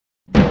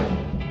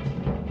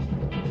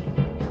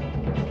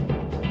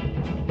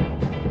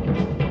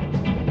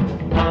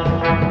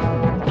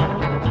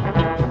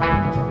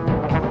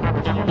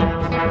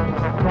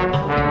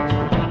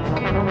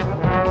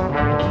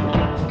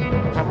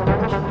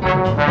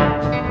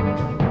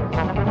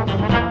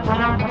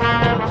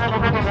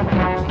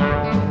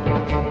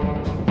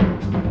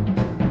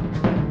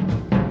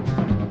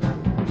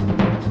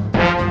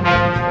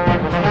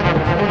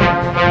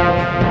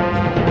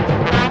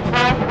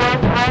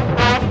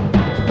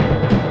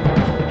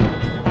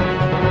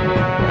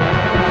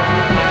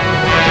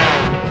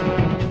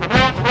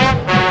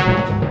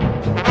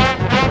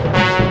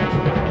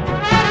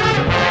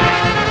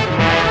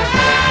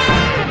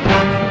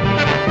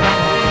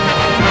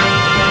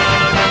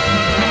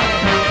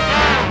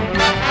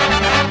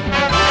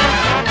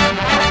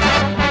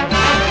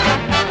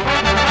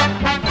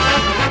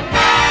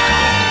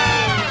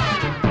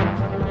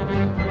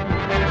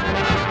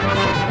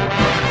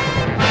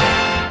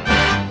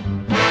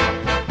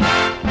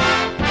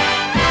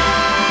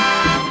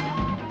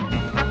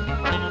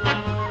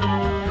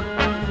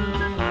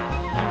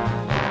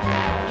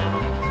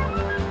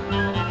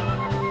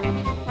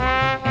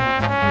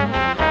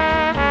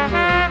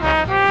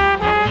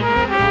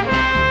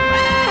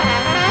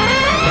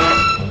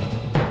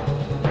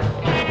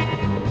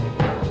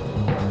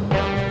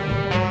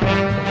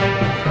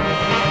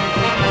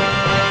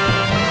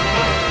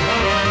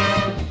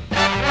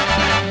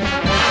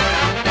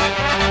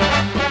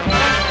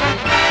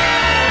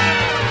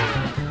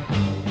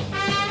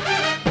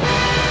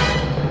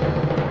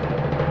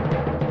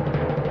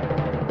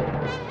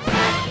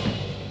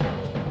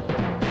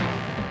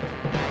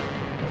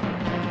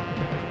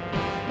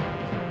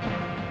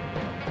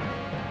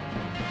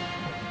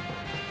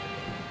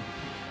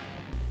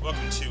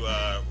Welcome to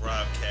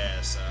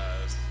Robcast.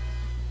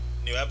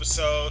 New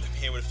episode. I'm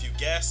here with a few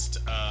guests.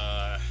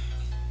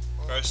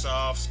 First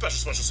off,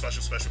 special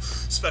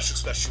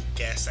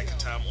guest. Second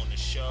time on the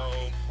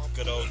show.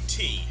 Good old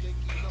T.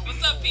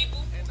 What's up,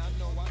 people?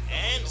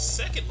 And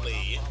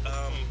secondly,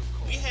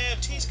 we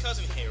have T's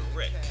cousin here,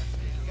 Rick.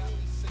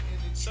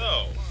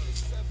 So,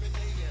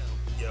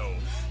 yo,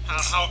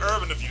 how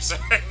urban of you, sir?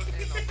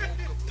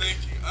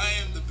 Thank you. I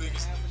am the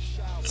biggest.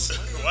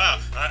 Wow,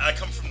 I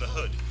come from the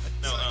hood.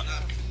 No,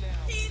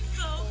 He's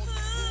so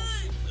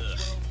good.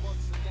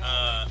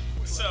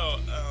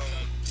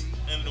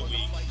 End of the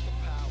week,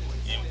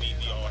 and we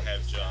all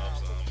have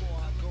jobs.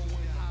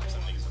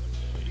 Some niggas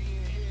unemployed.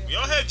 We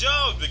all have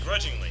jobs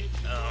begrudgingly.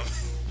 I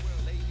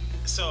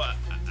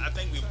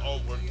think we've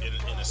all worked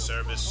in a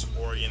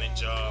service-oriented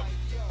job,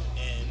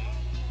 and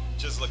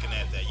just looking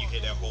at that, you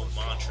hear that whole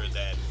mantra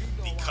that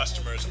the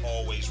customer is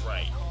always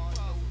right.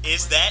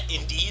 Is that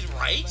indeed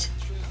right?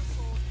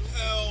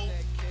 Hell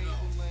no.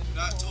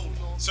 Not totally.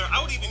 Sir,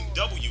 I would even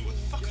double you with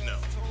fuck no.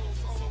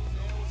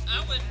 I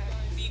would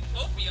beat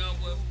both of y'all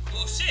with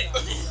bullshit.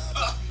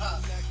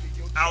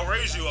 I'll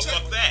raise you a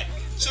fuck that.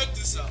 Check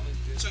this out.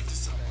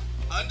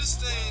 I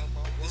understand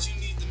that you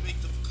need to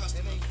make the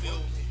customer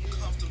feel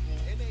comfortable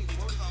and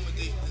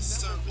accommodate the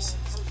services.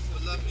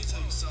 But let me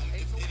tell you something.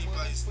 If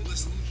anybody's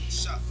listening to the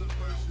shop where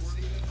I'm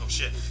working, Oh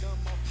shit.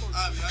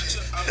 I'm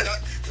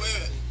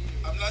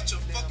not your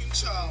fucking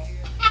child.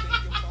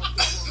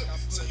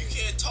 So you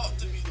can't talk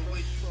to me the way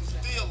you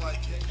feel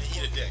like it. And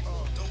eat a dick.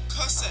 Don't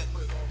cuss at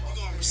me. You're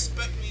gonna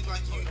respect me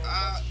like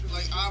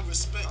I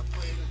respect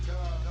you.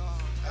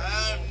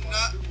 I'm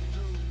not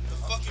the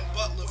fucking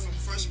butler from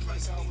Fresh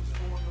Prince of Bel-Air.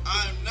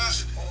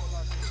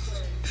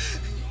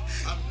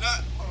 I'm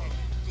not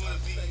gonna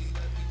be.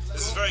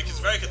 It's very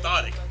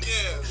cathartic.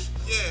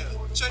 Yeah.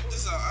 Check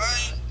this out. I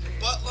ain't the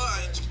butler.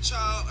 I ain't your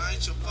child. I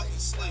ain't your fucking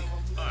slave.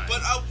 Alright.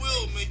 But I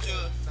will make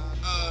your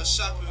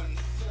shopping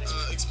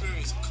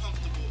experience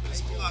comfortable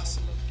as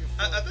possible.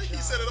 I think he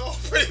said it all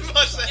pretty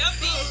much.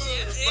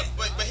 Yep,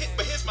 But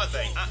here's my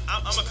thing.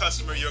 I'm a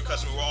customer. You're a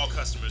customer. We're all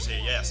customers here.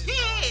 Yes.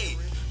 Yay.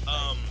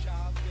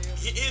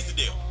 Here's the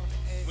deal.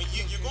 When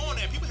you're going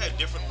there, people have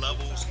different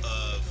levels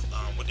of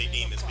what they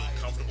deem as being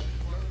comfortable.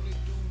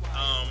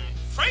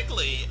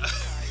 Frankly,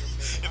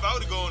 if I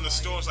were to go in the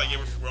store, it's like,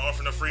 yeah, we're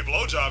offering a free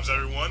blowjobs,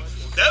 everyone.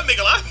 That would make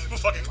a lot of people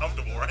fucking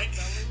comfortable, right?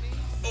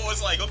 Or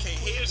it's like, okay,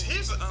 here's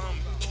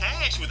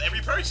cash with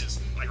every purchase.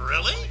 Like,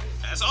 really?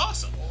 That's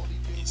awesome.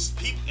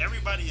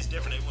 Everybody is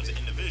different. Everyone's an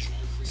individual.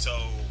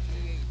 So,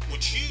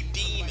 what you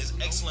deem as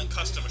excellent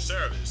customer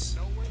service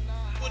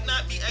would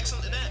not be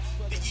excellent in that.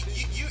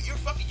 You're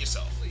fucking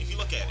yourself if you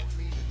look at it.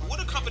 What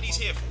are companies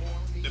here for?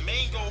 The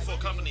main goal for a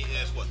company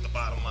is what? The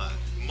bottom line,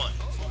 money.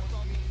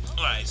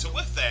 All right. So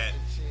with that,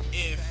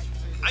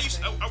 I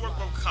work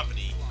for a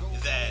company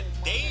that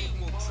they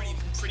will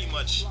pretty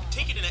much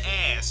take it in the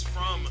ass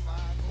from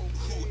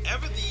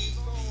whoever the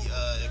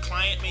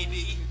client may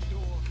be,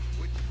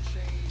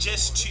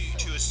 just to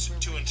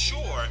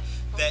ensure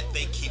that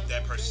they keep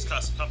that person's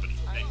company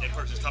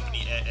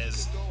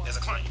as a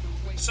client.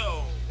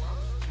 So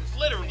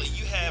literally,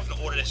 you have an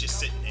order that's just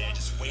sitting there,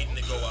 just waiting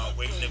to go out.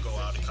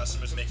 The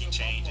customer's making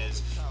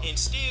changes, and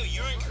still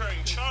you're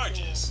incurring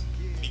charges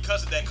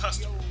because of that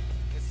customer.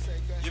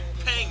 You're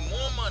paying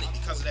more money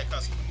because of that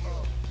customer,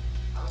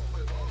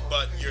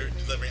 but you're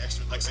delivering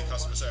excellent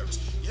customer service.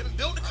 You haven't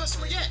built a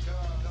customer yet,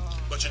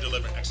 but you're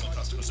delivering excellent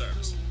customer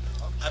service.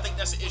 I think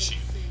that's an issue,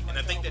 and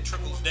I think that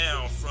trickles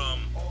down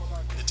from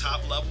the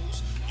top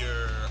levels,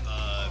 your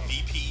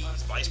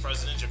VPs, vice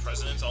presidents, your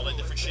presidents, all that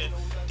different shit,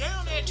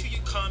 down there to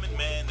your common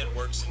man that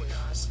works in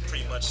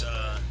pretty much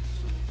time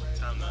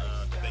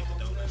to bake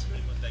the donuts.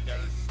 Pretty much that guy.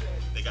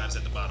 The guy's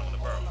at the bottom of the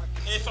barrel,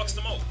 and it fucks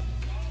them over.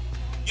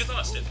 Your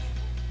thoughts, Tiffany?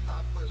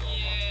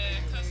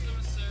 Yeah,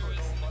 customer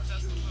service and the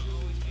customer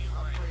always being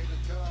right.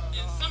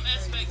 In some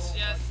aspects,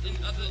 yes. In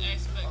other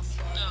aspects,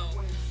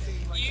 no.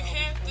 You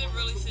have to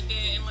really sit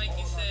there and, like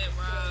you said,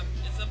 Rob,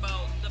 it's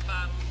about the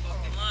bottom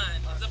fucking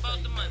line. It's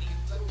about the money.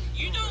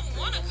 You don't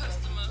want a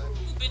customer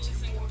who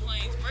bitches and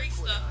complains, breaks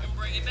stuff, and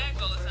bring it back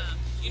all the time.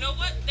 You know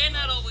what? They're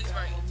not always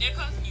right. They're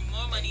costing you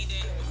more money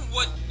than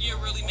what you're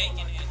really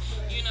making it.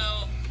 You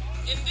know?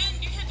 And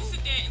then you have to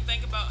sit there and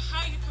think about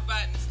how you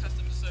providing this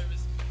customer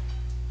service.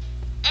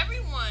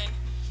 Everyone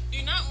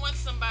do not want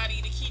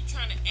somebody to keep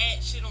trying to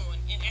add shit on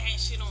and add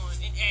shit on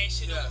and add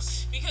shit on.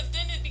 Because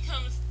then it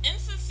becomes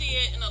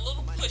insincere and a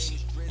little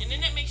pushy. And then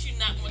that makes you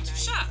not want to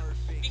shop.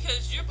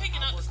 Because you're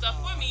picking out the stuff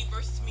for me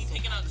versus me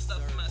picking out the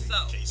stuff for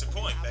myself. Case in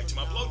point, back to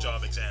my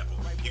blowjob example.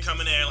 You come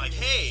in there like,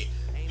 hey,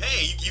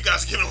 you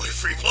guys are giving away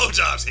free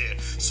blowjobs here.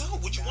 So,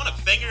 would you want a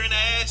finger in the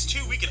ass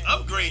too? We can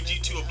upgrade you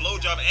to a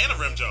blowjob and a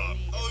rim job.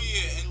 Oh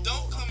yeah, and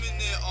don't come in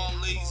there all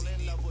lazy.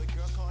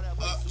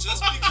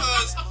 Just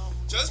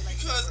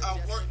because I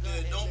work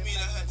there don't mean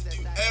I have to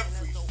do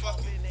every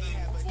fucking thing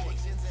for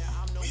you.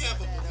 We have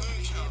a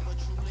balloon counter.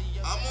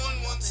 I'm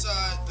on one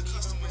side, the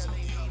customer's on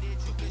the other.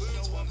 The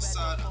balloon's on the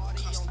side of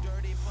the customer.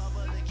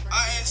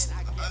 I asked,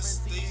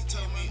 they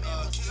tell me,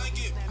 can I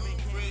get blue,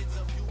 red?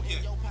 Yeah.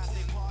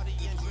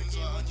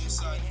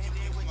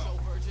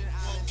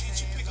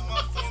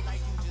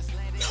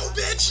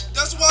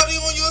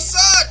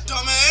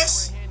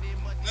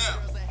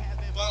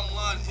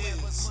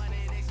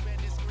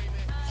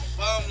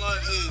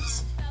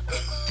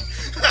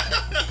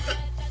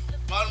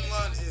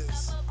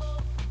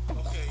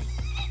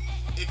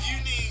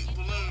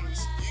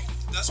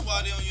 That's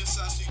why they're on your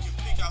side so you can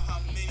pick out how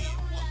many and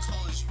what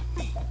colors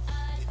you need.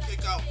 They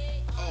pick out,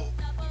 oh,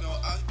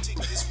 I'll take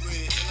this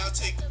red and I'll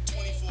take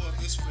 24 of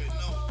this red.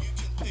 No, you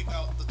can pick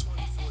out the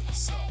 24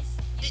 yourself.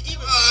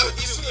 Even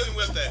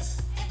with that,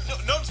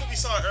 notice what we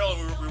saw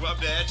earlier when we were up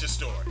there at your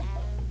store.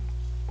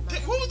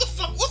 What the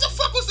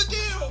fuck was the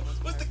deal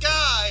with the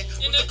guy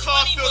with the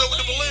car filled up with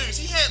the balloons?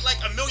 He had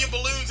like 1 million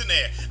balloons in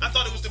there. I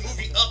thought it was the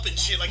movie Up and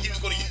shit, like he was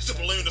going to use the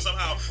balloon to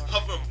somehow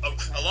hover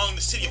along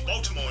the city of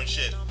Baltimore and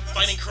shit,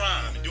 fighting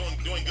crime and doing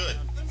good.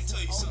 Let me tell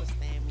you something,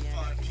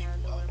 fine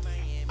people out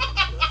there.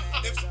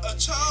 If a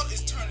child is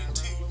turning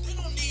 2, they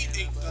don't need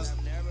 8 dozen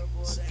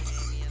balloons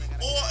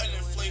or an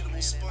inflatable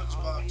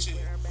SpongeBob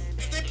chair.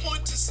 If they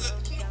point to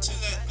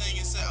that thing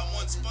and say, I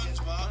want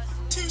SpongeBob,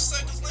 2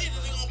 seconds later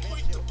they're going to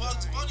point to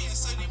Bugs Bunny and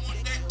say they want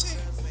that too.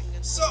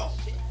 So,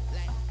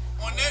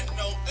 on that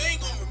note, they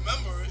ain't going to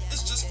remember it.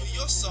 It's just for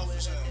your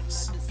selfish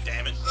ass.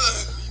 Damn it.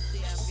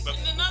 And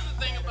another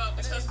thing about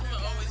the customer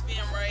always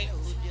being right,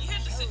 you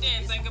have to sit there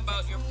and think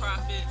about your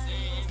profits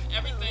and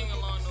everything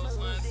along those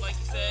lines. Like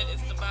you said,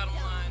 it's the bottom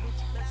line.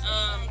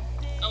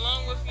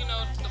 Along with,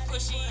 the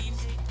push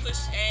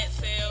ad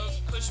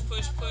sales, push.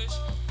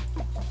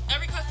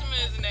 Every customer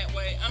isn't that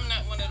way. I'm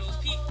not one of those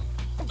people.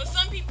 But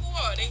some people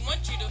are. They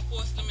want you to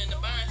force them into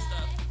buying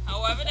stuff.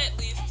 However, that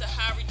leads to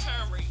high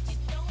return rates.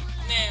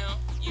 Now,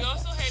 you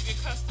also have your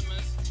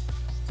customers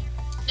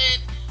that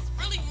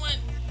really want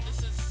the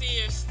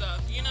sincere stuff.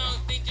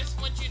 They just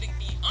want you to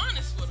be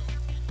honest with them.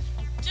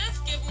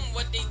 Just give them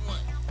what they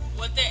want,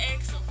 what they're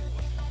asking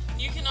for.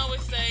 You can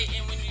always say,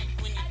 and when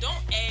you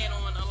don't add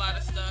on a lot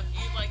of stuff, you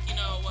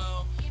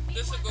well,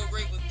 this will go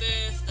great with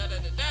this,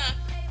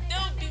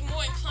 they'll be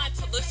more inclined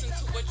to listen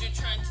to what you're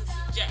trying to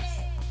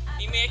suggest.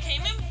 They may have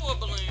came in for a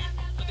balloon,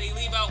 but they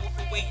leave out with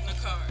a weight in the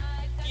card.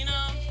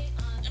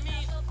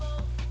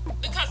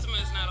 The customer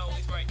is not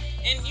always right.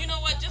 And you know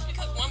what? Just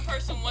because one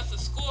person wants a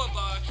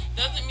scoreboard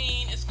doesn't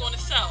mean it's going to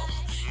sell.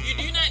 You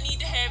do not need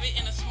to have it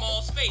in a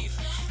small space.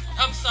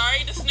 I'm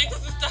sorry, the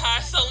Snickers is the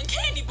highest selling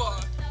candy bar.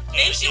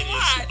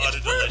 Nationwide,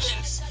 it's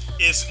delicious.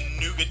 It's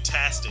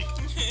nougat-tastic.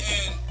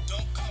 And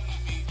don't come to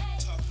me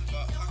talking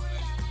about how can I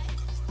get the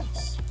book for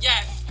this.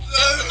 Yes,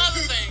 that's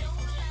another thing.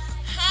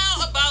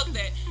 How about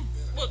that?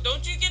 Well,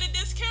 don't you get a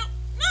discount?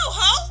 No,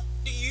 ho!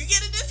 Do you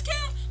get a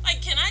discount?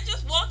 Like, can I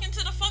just walk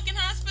into the fucking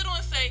hospital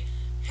and say,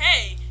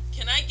 hey,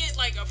 can I get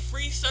like a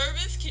free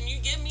service? Can you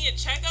give me a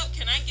checkup?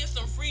 Can I get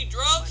some free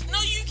drugs? No,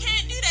 you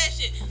can't do that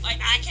shit. Like,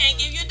 I can't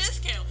give you a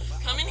discount.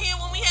 Come in here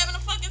when we having a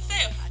fucking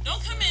sale.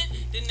 Don't come in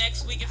the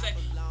next week and say,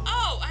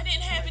 oh, I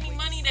didn't have any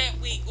money that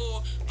week,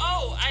 or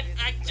oh, I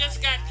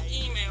just got the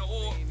email,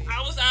 or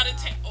I was out of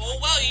town. Oh,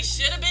 well, you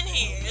should have been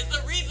here. It's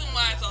the reason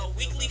why it's a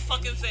weekly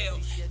fucking sale.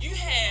 You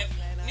have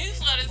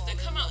newsletters that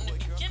come out in the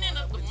beginning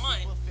of the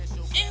month,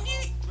 and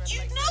you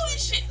know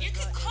this shit. You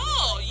can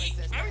call.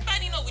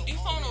 Everybody know we do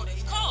phone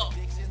orders. Call.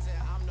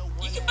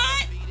 You can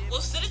buy it.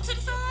 We'll sit it to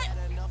the side.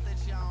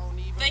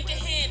 Think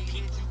ahead,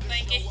 people.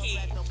 Think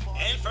ahead.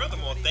 And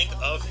furthermore, think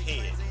of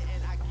head.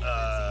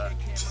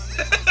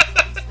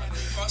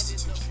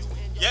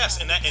 Yes,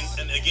 and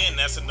again,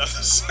 that's another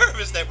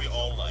service that we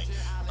all like.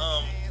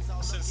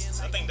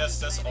 Since I think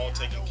that's all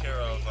taken care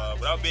of,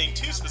 without being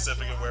too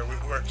specific of where we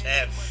work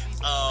at.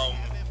 I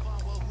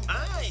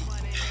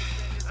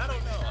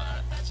don't know.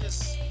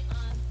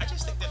 I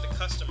just think that the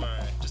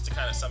customer, just to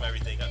kind of sum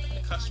everything up,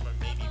 the customer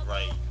may be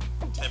right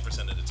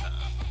 10% of the time.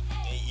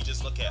 And you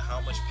just look at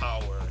how much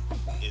power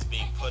is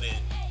being put in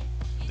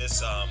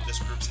this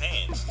group's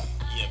hands.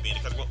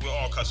 Because we're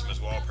all customers,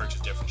 we all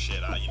purchase different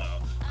shit.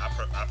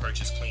 I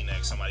purchase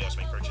Kleenex, somebody else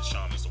may purchase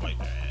Shaman's to wipe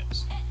their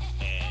ass.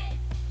 And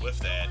with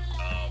that,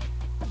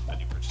 I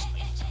do purchase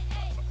Kleenex.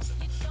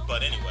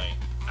 But anyway,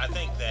 I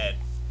think that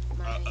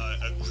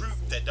a group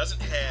that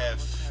doesn't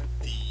have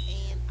the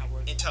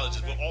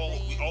intelligence,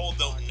 we all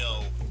don't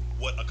know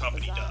what a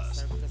company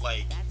does.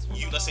 Like,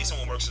 let's say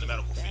someone works in the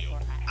medical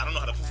field. I don't know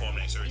how to perform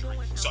that surgery,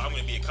 so I'm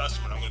going to be a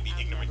customer. And I'm going to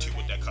be ignorant to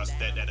what that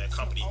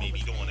company may be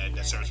doing,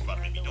 that service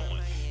provider may be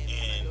doing.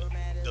 And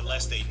the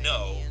less they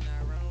know,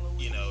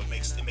 it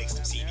makes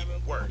them seem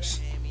even worse.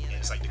 And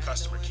it's like the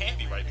customer can't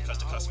be right because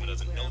the customer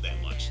doesn't know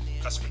that much. The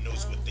customer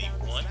knows what they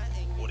want,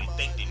 or they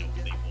think they know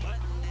what they want,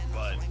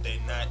 but they're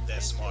not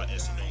that smart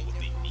as to know what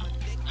they need.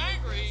 I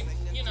agree,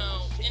 and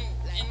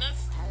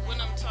that's what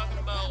I'm talking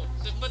about.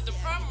 But the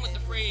problem with the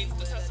phrase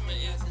the customer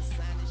is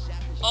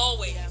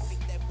always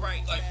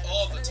right. Like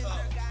all the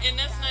time. And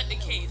that's not the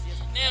case.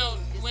 Now,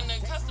 when the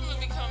customer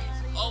becomes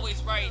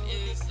always right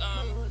is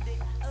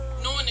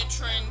knowing the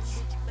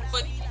trends,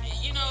 but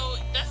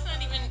that's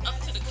not even up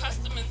to the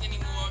customers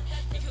anymore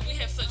because we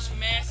have such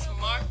mass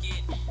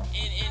market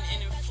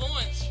and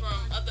influence from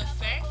other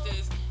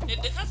factors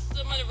that the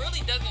customer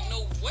really doesn't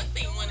know what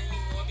they want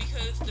anymore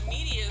because the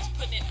media is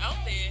putting it out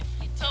there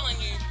telling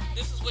you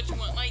this is what you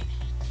want. Like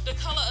the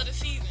color of the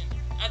season.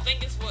 I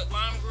think it's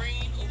lime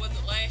green, or was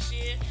it last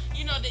year?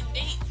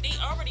 They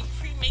already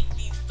pre-make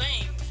these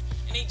things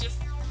and they just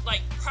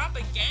like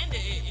propaganda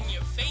it in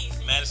your face.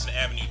 Madison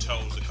Avenue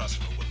tells the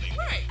customer what they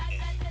want. Right.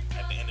 And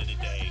at the end of the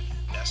day,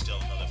 that's still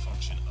another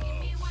function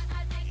of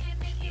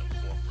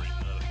corporate,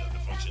 the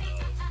function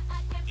of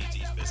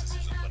these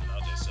businesses are putting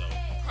out there. So,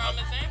 Prime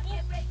example,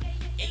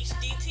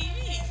 HD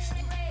TVs.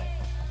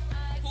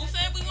 Who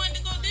said we wanted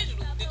to go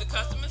digital? Did the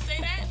customer say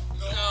that?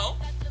 No.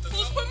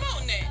 Who's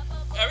promoting that?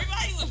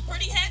 Everybody was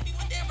pretty happy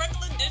with their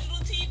regular digital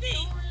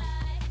TV.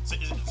 so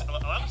a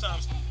lot of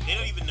times they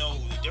don't even know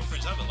the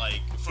difference of it.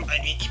 Like,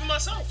 even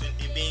myself,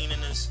 in being in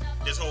this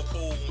whole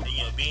pool,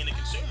 being a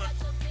consumer,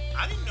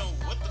 I didn't know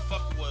what the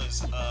fuck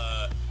was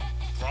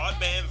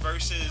broadband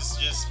versus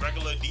just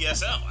regular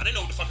DSL. I didn't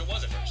know what the fuck it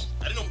was at first.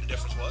 I didn't know what the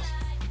difference was.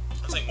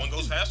 I was like, one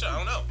goes faster. I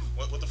don't know.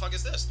 What the fuck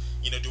is this?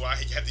 Do I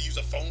have to use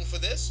a phone for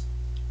this?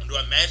 Or do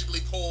I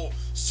magically pull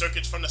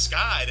circuits from the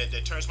sky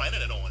that turns my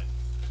internet on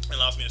and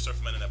allows me to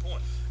surf my internet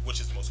porn, which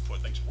is the most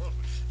important thing in the world.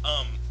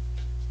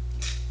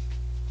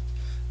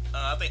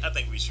 I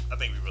think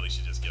we really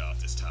should just get off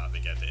this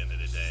topic at the end of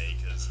the day,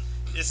 because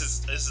this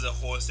is a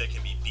horse that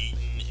can be beaten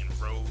and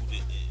rode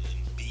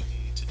and beaten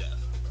to death,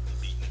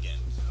 and beaten again.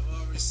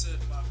 I've already said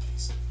my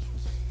piece.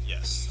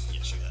 Yes, you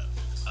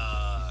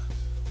have.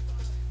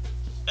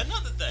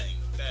 Another thing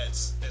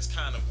that's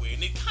kind of weird,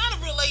 and it kind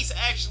of relates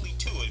actually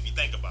to it if you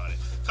think about it.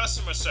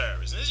 Customer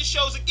service, and this just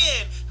shows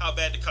again how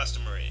bad the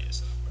customer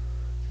is.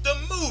 The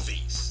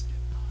movies,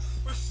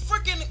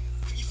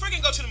 you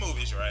freaking go to the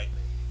movies, right?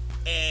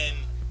 And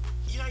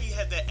you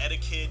have that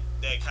etiquette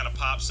that kind of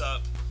pops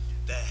up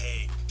that,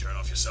 hey, turn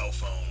off your cell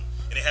phone,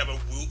 and they have a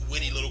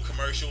witty little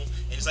commercial,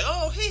 and it's like,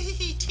 oh,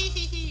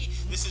 hee,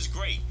 this is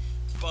great.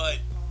 But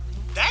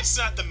that's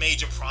not the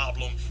major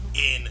problem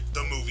in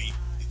the movie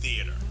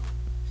theater.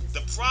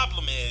 The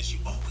problem is you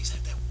always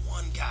have that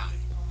one guy,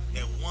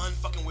 that one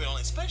fucking weirdo,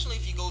 especially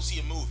if you go see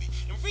a movie.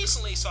 And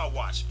recently I saw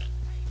Watchmen,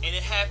 and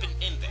it happened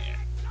in there.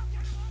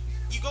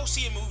 You go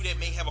see a movie that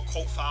may have a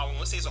cult following.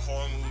 Let's say it's a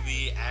horror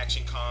movie,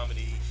 action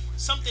comedy,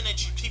 something that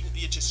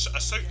just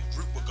a certain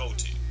group would go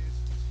to.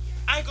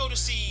 I go to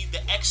see The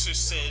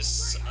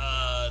Exorcist,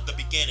 the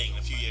beginning,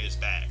 a few years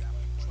back,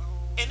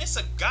 and it's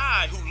a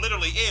guy who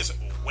literally is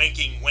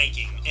wanking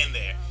in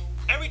there.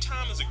 Every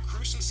time there's a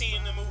gruesome scene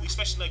in the movie,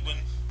 especially like when,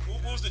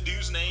 what was the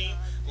dude's name?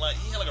 Like,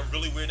 he had like a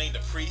really weird name, the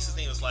priest. His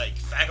name was like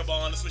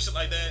Vagabond or some shit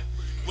like that.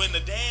 When the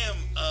damn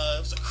it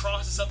was a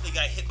cross or something, he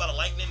got hit by the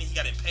lightning and he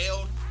got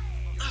impaled.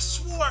 I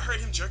swore I heard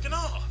him jerking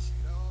off,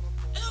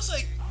 and I was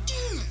like,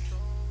 dude,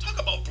 talk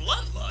about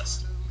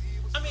bloodlust.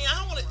 I mean, I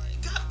don't want to.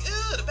 God,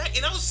 the back,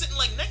 and I was sitting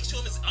like next to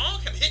him. His arm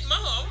kept hitting my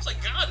arm. I was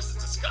like, God, this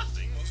is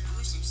disgusting. The most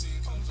gruesome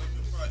scene comes up,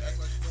 you'll probably act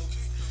like a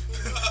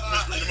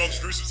volcano. The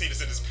most gruesome scene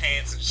is in his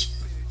pants and shit.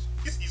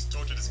 He's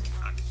tortured his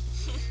cock.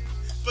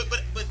 But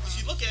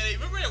if you look at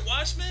it, remember at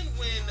Watchmen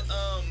when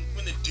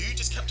the dude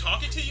just kept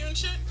talking to you and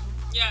shit?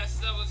 Yes,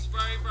 that was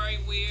very,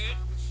 very weird.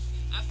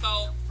 I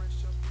felt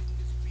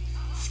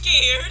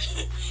scared.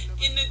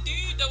 And the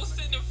dude that was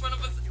sitting in front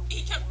of us,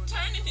 he kept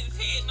turning his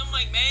head, and I'm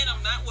like, man,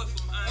 I'm not with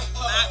him. I'm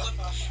not with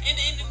him. And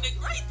the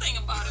great thing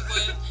about it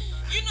was,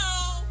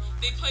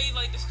 they played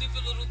like the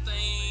stupid little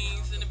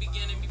things in the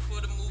beginning before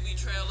the movie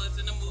trailers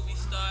and the movie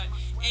start.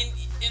 And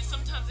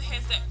sometimes it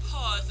has that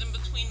pause in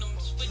between them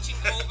switching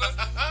over.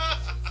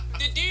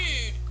 The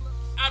dude,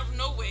 out of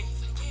nowhere,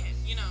 he's like,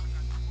 yeah,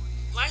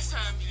 last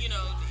time,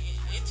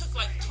 it took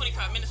like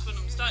 25 minutes for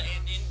them to start,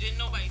 and didn't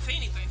nobody say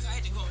anything, so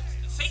I had to go and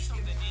say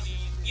something. And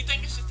you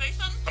think I should say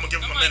something? I'm gonna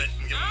give him a minute.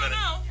 I don't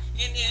know.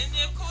 And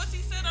of course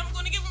he said, I'm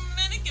gonna give him a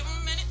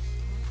minute.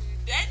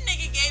 That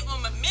nigga gave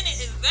him a minute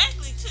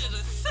exactly to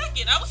the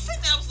second. I was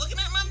sitting there, I was looking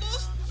at my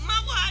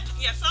watch.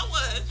 Yes, I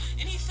was.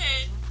 And he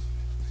said,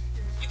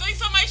 you think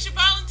somebody should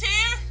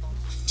volunteer?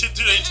 To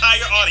the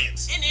entire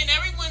audience. And then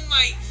everyone,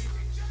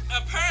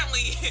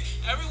 apparently,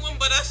 everyone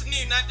but us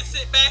knew not to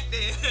sit back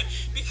there.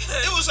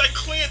 Because it was like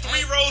clear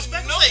 3 rows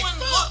back. No one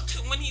looked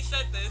when he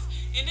said this.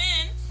 And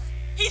then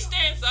he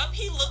stands up,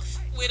 he looks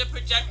where the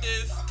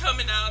projector's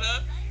coming out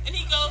of, and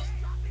he goes,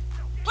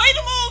 play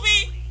the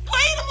movie!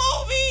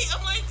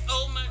 I'm like,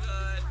 oh my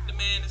god, the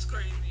man is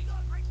crazy.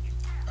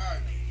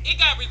 Alright. It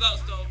got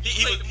results though.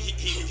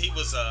 He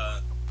was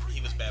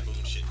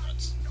baboon shit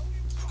nuts.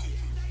 Okay,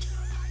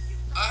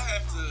 people. I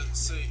have to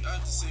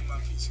say my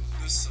piece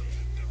on this subject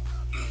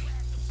though.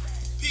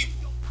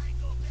 People,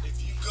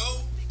 if you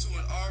go to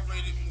an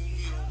R-rated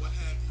movie or what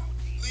have you,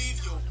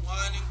 leave your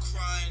whining,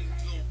 crying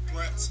little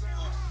brats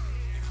home.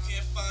 If you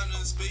can't find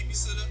us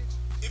babysitter,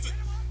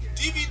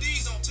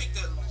 DVDs don't take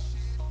that long.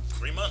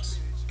 3 months.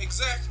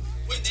 Exactly.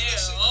 Wait till that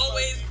shit They're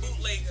always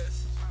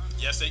bootleggers.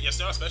 Yes, they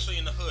are, especially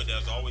in the hood.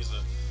 There's always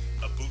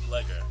a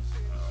bootlegger.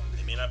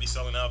 They may not be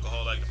selling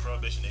alcohol like the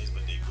Prohibition days,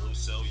 but they will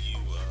sell you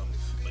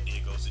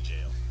Madea goes to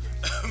jail.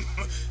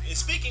 And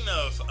speaking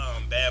of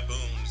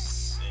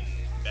baboons and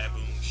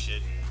baboon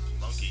shit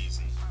and monkeys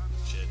and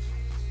shit,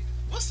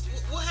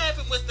 what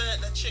happened with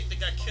that chick that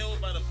got killed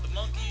by the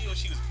monkey, or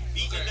she was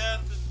beaten to death?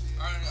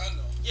 I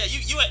know. Yeah,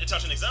 you had to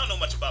touch on this. I don't know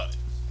much about it.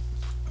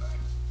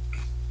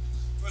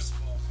 First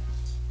of all,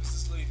 it's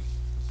this lady.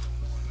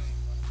 Don't know her name.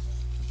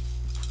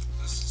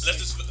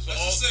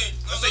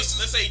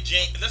 Let's say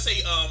Jane. Let's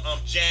say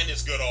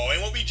Janice Goodall. It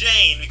won't be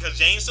Jane because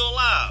Jane's still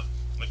alive.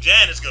 But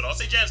Jan is good. I'll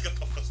say Jan's good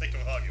for the sake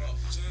of argument.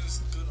 Well, Jan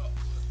is good up,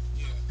 but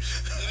yeah.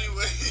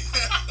 Anyway,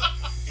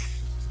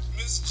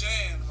 Miss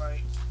Jan,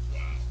 right?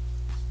 Wow.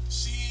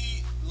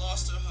 She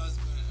lost her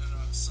husband and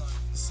her son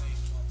in the same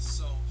month,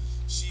 so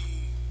she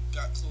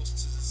got close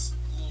to this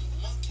little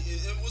monkey.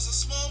 It was a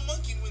small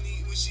monkey when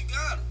she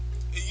got him.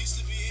 It used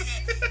to be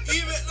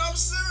even. No, I'm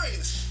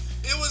serious.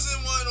 It was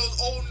in one of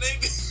those old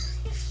Navy.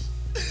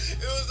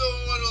 It was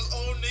in one of those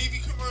old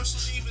Navy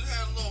commercials. He even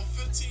had a little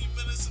 15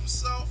 minutes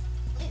himself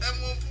at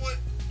one point.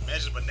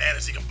 Imagine the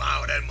bananas he can buy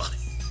with that money.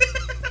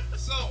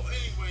 So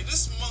anyway,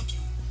 this monkey.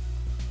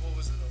 What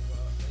was it?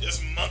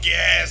 This monkey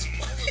ass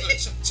What monkey.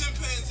 was it?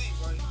 Chimpanzee,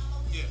 right?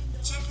 Yeah.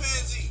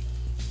 Chimpanzee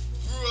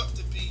grew up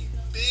to be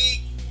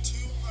big,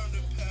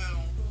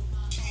 200-pound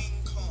King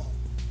Kong.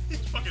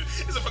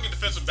 He's a fucking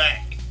defensive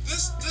back.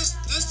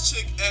 This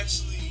chick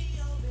actually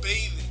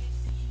bathing,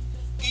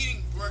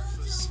 eating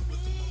breakfast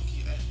with the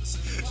monkey at the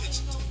same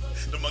kitchen table.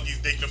 The monkey's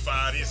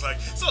dignified. He's like,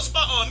 so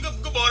spot on.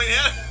 Good morning,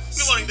 there.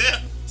 Good morning,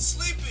 there.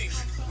 Sleeping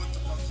with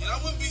the monkey. And I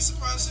wouldn't be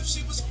surprised if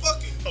she was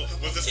fucking. Oh,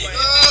 was this playing?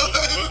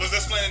 Was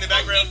this playing in the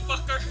Monkey background?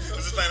 fucker.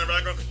 Was this playing in the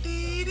background?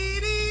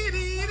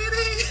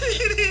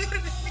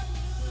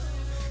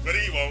 But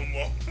he won't.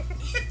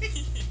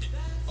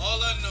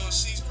 All I know is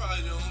she's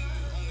probably the only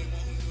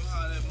one who knew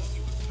how that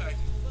monkey was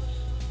packing.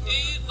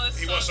 Dude, let's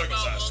He was talk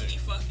about circumcised, monkey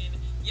too. fucking.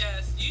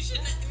 Yes, you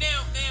should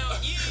now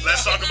you.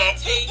 Let's talk cannot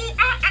about. take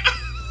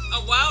a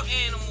wild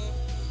animal,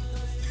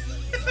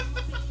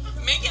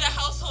 make it a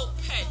household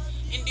pet,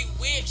 and do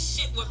weird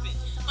shit with it.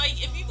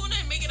 Like if you're gonna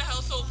make it a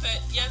household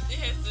pet, yes, it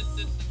has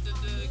the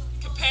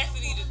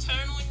capacity to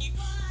turn on you,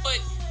 but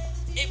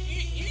if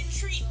you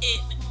treat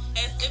it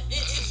as if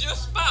it is your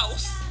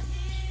spouse,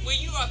 where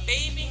you are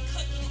bathing,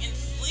 cooking, and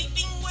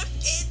sleeping with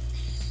it.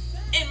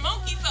 And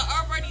monkeys are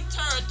already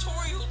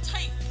territorial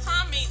type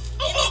primates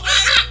anyway.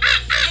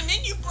 And then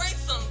you bring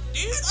some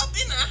dude up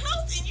in the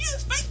house and you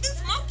expect this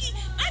monkey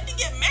not to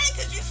get mad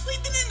because you're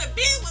sleeping in the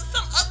bed with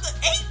some other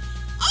ape?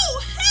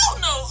 Oh, hell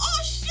no. Oh,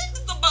 shit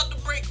is about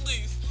to break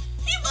loose.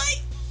 He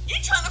like, you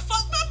trying to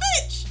fuck my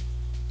bitch.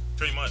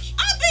 Pretty much.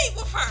 I bathe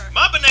with her.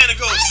 My banana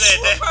goat I said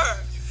eat with that.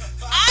 her.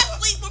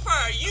 I sleep with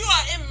her. You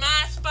are in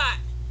my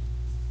spot.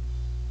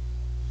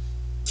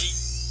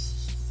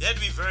 You had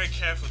to be very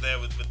careful there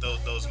with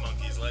those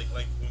monkeys. Like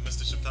when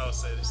Mr. Chappelle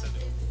said, he said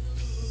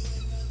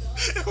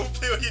it will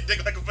peel your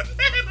dick like a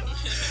banana.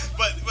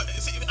 But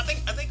see, I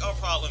think our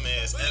problem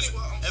is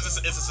as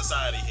a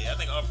society here. I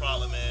think our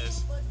problem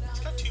is it's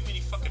got too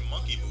many fucking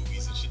monkey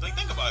movies and shit. Like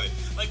think about it.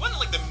 Like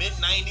wasn't it like the mid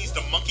 '90s? The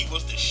monkey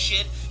was the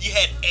shit. You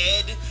had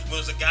Ed. When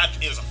it was a guy.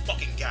 It was a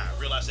fucking guy. I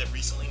realized that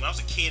recently. When I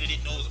was a kid, I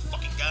didn't know it was a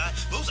fucking guy.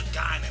 But it was a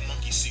guy in that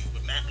monkey suit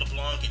with Matt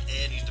LeBlanc and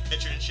Ed. He used to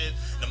picture and shit.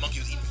 The monkey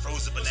was eating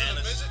frozen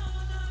bananas.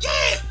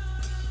 Yeah!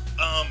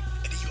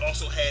 And then you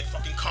also had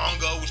fucking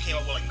Congo, which came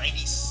out with like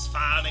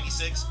 95,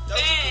 96.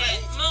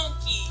 Bad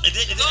monkey. And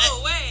then, Go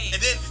away. And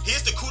then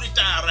here's the coup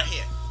d'etat right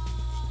here.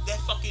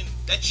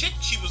 That chick,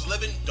 she was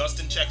living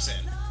Dustin checks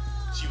in.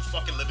 She was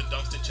fucking living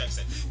Dustin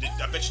checks in.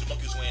 I bet you the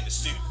monkey was wearing the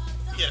suit.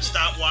 He had a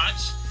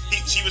stopwatch.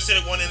 She would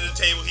sit at one end of the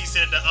table, he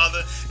sit at the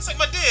other. It's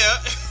like, my dear.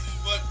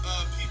 But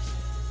people,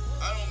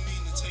 I don't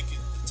mean to take it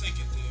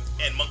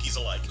there. And monkeys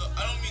alike. No,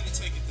 I don't mean to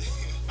take it there.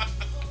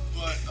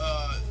 But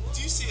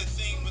do you see a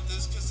theme with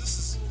this? Because this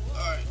is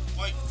alright,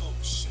 white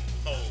folks shit.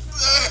 Oh.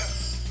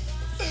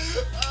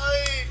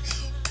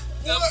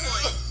 Good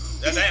point.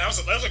 That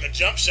was like a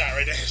jump shot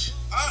right there.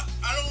 I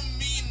don't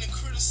mean to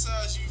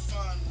criticize you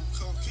fine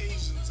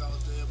Caucasians out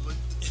there, but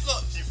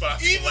look, You find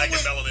people lacking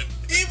melanin.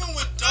 even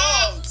with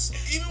dogs,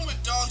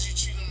 you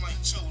treat them like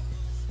children.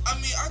 I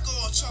mean, I go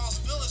to Charles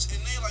Village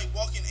and they like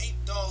walking 8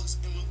 dogs,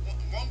 and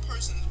one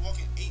person is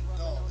walking 8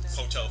 dogs.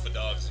 Hotel for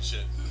dogs and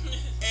shit.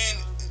 And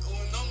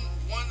when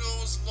one of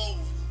those little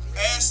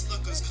ass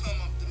lookers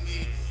come up to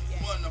me,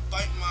 wanting to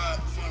bite me,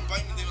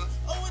 they were like,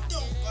 oh, it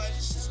don't bite,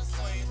 it's just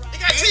playing. They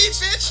got teeth,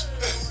 bitch.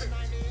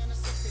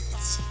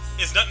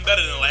 It's nothing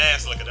better than an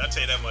ass looking. I'll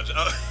tell you that much.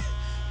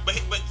 But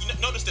you know,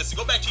 notice this. To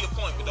go back to your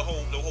point with the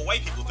whole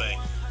white people thing,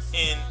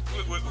 and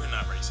we're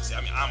not racist.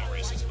 I mean, I'm a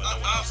racist, but no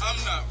one else I'm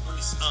is. not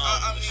racist.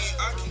 I mean,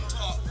 I can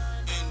talk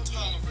and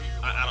tolerate.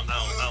 I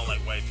don't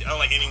like white people. I don't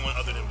like anyone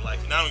other than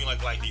black people. I don't even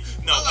like black people.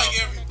 No, I like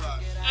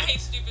everybody. I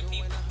hate stupid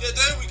people. Yeah,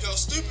 there we go.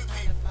 Stupid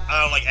people. I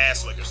don't like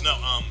ass lickers. No,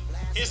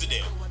 here's the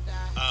deal.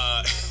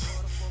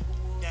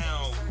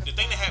 Now, the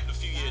thing that happened a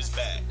few years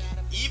back,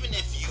 even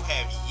if you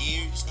have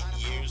years and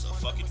years of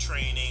fucking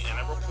training and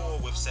a rapport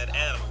with said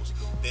animals,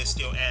 they're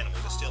still animals.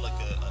 There's still like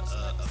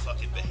a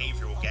fucking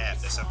behavioral gap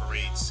that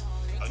separates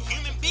a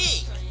human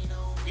being.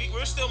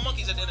 We're still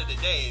monkeys at the end of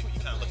the day, if you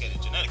kind of look at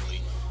it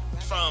genetically,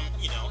 from,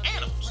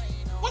 animals.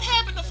 What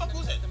happened to fuck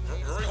was that?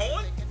 Rory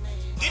Horn?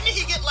 Didn't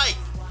he get like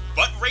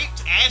butt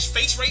raped,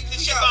 face raped and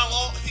shit by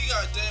law? He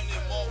got damn near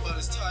mauled by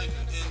this tiger,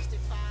 and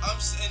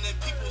then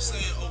people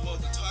saying, oh well,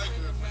 the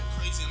tiger went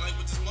crazy, and like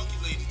with this monkey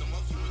lady, the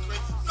monkey went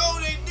crazy. No,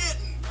 they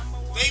didn't.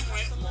 They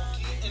went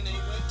monkey and they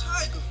went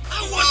tiger.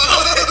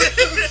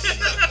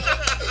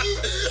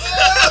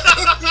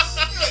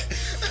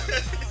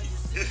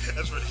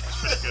 That's really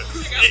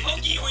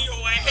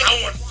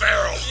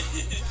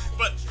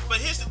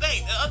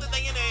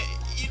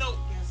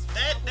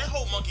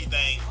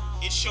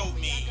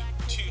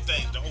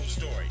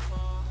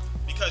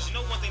because you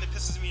know one thing that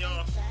pisses me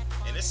off,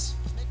 and it's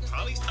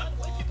probably time to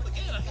white people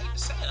again. I hate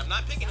to say it. I'm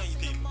not picking on you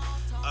people.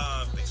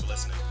 Thanks for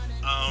listening.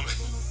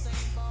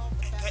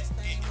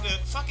 The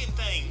fucking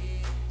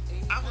thing.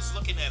 I was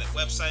looking at a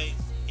website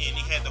and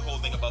they had the whole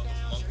thing about the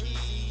monkey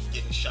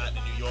getting shot in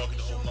New York,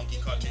 the whole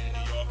monkey cartoon in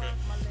New Yorker,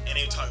 and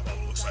they were talking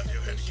about it looks like they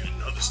had to get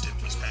another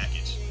stimulus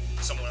package.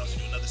 Someone else to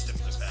do another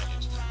stimulus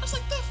package. I was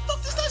like, the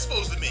fuck is that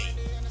supposed to mean?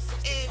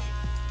 And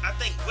I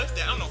think with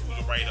that, I don't know who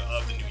the writer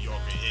of the New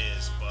Yorker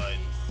is, but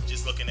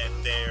just looking at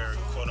their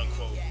quote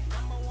unquote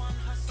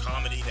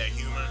comedy, their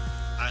humor,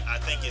 I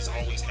think it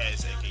always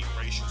has like a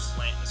racial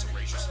slant. It's a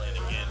racial slant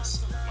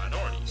against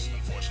minorities,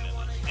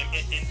 unfortunately.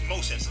 In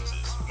most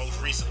instances,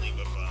 most recently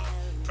with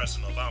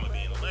President Obama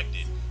being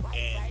elected.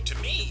 And to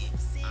me,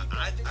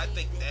 I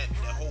think that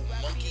whole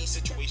monkey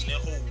situation,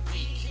 that whole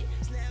week,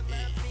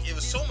 it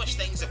was so much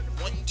things that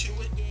went into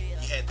it.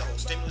 You had the whole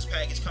stimulus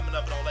package coming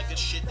up and all that good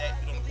shit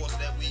that on the course of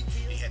that week.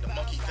 You had the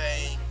monkey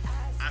thing.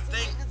 I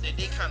think that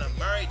they kind of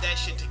married that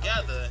shit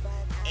together,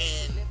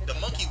 and the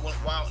monkey went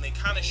wild, and they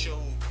kind of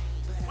showed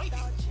white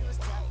people going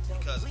wild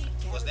because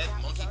was that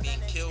monkey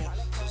being killed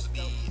supposed to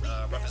be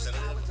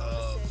representative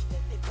of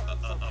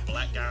a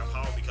black guy in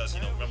power? Because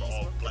you know, remember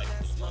all black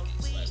people were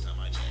monkeys last time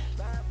I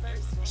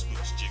checked.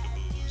 Spooks,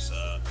 jigaboos,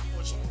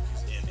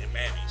 and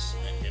mammies. I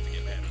can't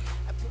forget mammy.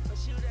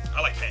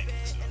 I like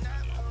pancakes. I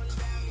love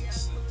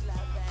pancakes.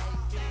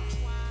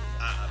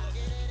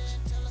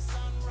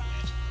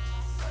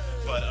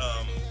 But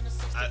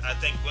I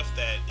think with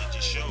that, it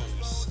just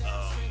shows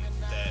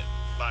that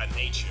by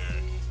nature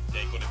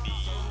there are going to be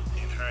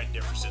inherent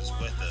differences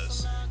with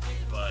us,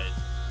 but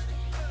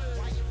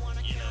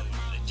you know,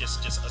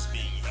 just us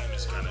being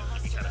humans,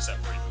 we kind of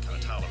separate, we kind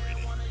of tolerate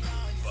it.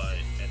 But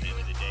at the end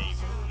of the day,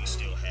 we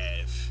still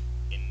have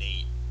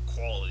innate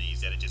qualities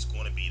that are just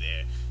going to be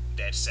there.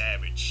 That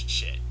savage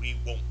shit. We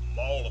won't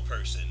maul a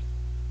person,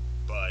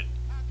 but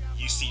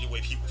you see the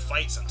way people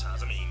fight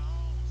sometimes. I mean,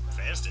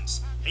 for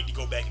instance, hate to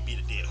go back and beat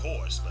a dead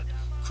horse, but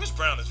Chris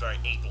Brown is very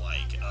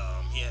ape-like.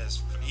 He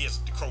has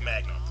the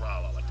Cro-Magnon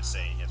growl, I like to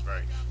say. He has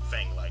very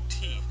fang-like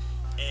teeth,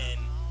 and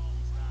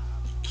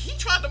he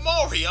tried to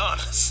maul Rihanna.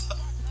 So. I'm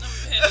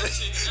mad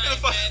at you. I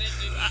am mad at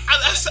you. I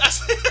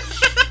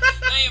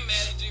am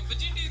mad at you,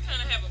 but you do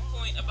kind of have a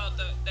point about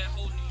that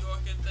whole New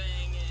Yorker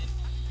thing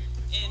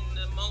and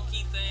the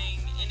monkey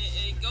thing, and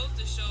it goes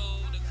to show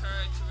the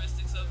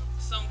characteristics of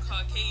some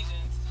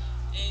Caucasians,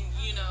 and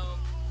you know.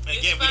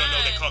 Again, we don't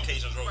know that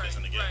Caucasians wrote this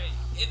in the game. Right.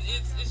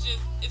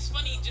 It's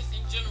funny just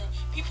in general.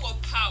 People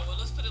of power,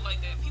 let's put it like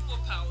that. People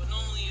of power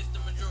normally is the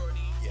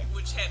majority,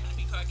 which happen to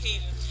be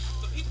Caucasian.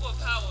 But people of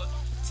power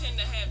tend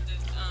to have this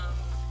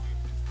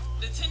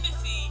the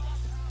tendency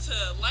to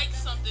like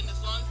something as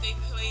long as they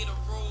played a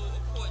role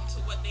according to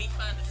what they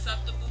find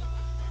acceptable.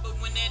 But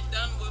when they're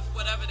done with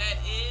whatever that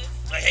is,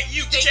 like, hey,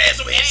 you get your ass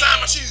over here inside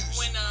my shoes.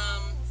 When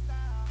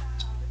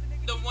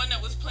the one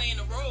that was playing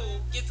the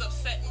role gets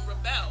upset and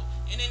rebel,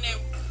 and then they're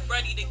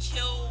ready to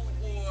kill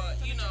or,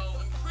 you know,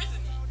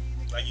 imprison it.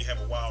 Like you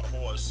have a wild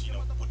horse, you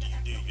know, what do?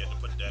 You have to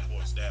put that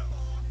horse down.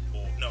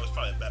 Or, no, it's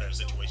probably a better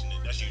situation.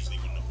 That's usually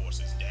when the horse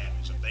is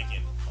damaged. I'm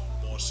thinking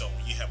more so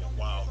when you have a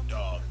wild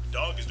dog. The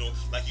dog is doing,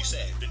 like you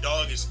said, the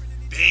dog is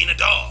being a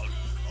dog.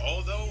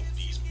 Although,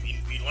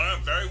 we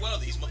learn very well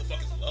these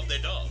motherfuckers love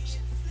their dogs.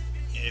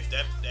 If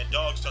that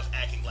dog starts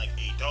acting like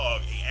a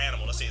dog, a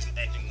animal, let's say it's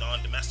acting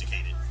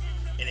non-domesticated,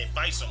 and it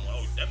bites someone,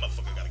 oh, that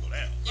motherfucker gotta go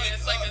down. Yeah,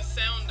 it's like a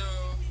sounder.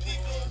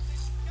 People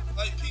who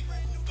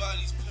buy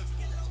these pit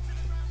bulls,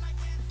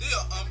 they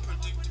are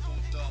unpredictable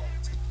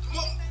dogs.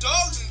 Well,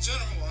 dogs in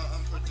general are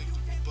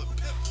unpredictable, but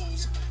pit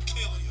bulls will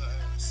kill your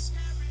ass.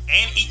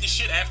 And eat the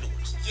shit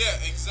afterwards. Yeah,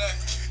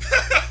 exactly.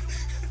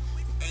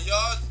 and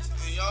y'all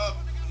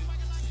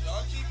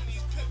keeping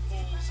these pit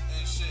bulls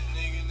and shit,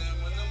 nigga, and then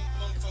when them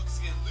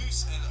motherfuckers get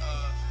loose and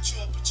chew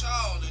up a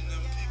child and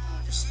them people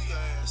see your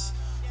ass,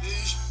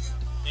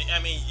 I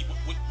mean,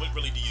 what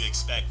really do you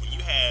expect when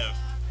you have,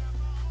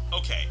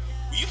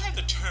 when you have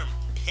the term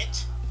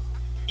pit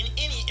in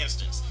any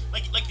instance,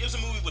 like there's a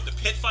movie with the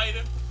pit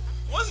fighter,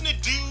 wasn't it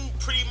dude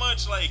pretty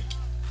much like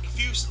a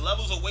few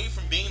levels away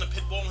from being a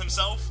pit bull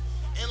himself?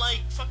 And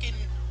like fucking,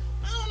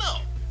 I don't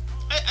know,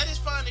 I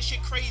just find this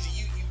shit crazy.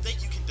 You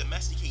think you can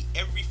domesticate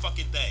every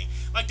fucking thing.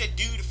 Like that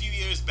dude a few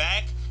years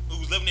back who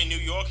was living in New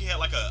York, he had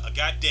like a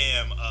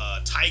goddamn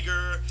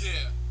tiger,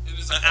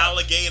 an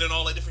alligator and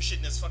all that different shit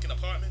in his fucking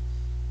apartment.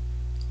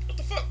 What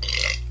the fuck?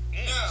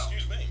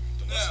 Excuse me.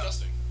 That's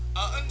disgusting.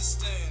 I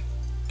understand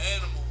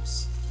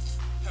animals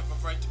have a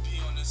right to be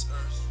on this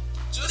earth.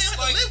 Just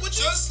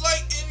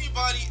like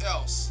anybody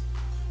else.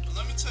 But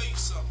let me tell you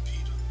something,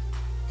 Peter.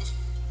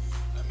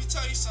 Let me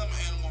tell you something,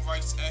 animal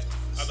rights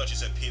activists. I thought you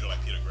said Peter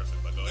like Peter Griffin,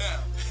 but go ahead.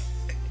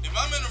 Now, if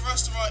I'm in a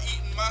restaurant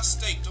eating my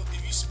steak,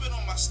 if you spit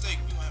on my steak,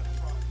 we don't have a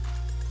problem.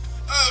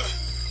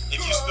 If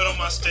you spit on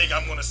my steak,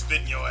 I'm gonna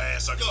spit in your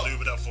ass so I can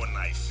lube it up for a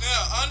knife.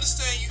 Now, I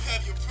understand you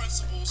have your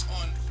principles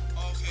on,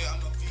 okay, I'm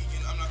a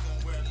vegan, I'm not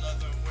gonna wear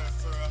leather and wear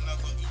fur, I'm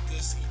not gonna eat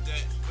this, eat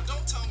that, but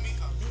don't tell me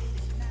how.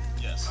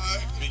 Yes.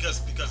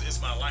 Because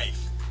it's my life,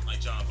 like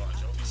John Bon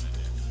Jovi said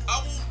that.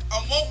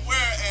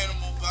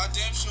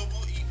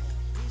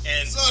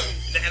 And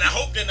and I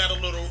hope they're not a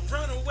little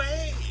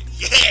runaway.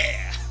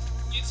 Yeah.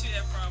 You two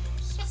have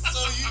problems.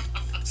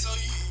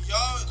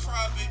 Y'all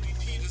crybaby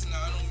Peters.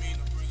 Now I don't mean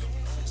to bring up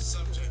an old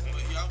subject,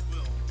 but y'all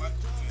will.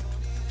 Michael Vick.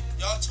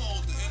 Y'all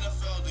told the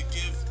NFL to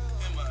give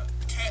him a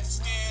CAT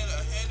scan,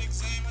 a head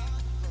exam,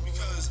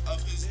 because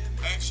of his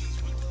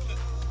actions with the pit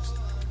bulls.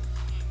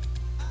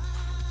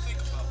 Think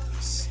about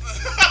this.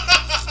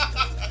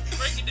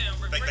 Break it down,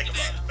 Rick. Break it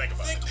down.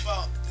 Think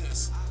about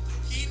this.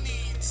 He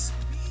needs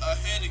a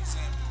head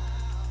exam.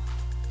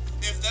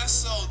 If that's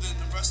so, then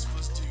the rest of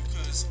us do,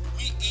 because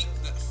we eat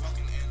that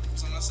fucking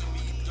animals. I'm not saying we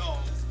eat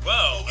dogs.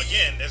 Well,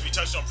 again, as we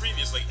touched on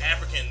previously,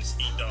 Africans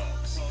eat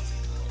dogs.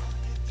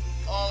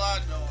 All I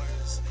know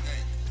is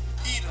that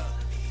Peter,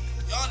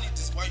 y'all need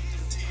to wipe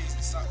them tears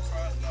and stop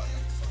crying about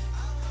it.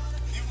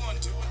 People want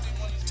to do what they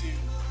want to do,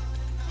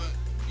 but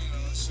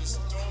it's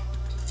just throwing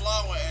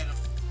flour at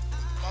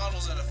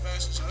models at a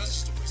fashion show.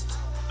 That's just a waste of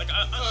time.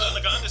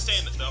 I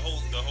understand the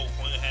whole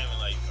point of having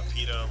like a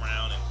PETA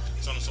around and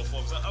so on and so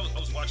forth. I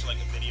was watching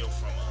like a video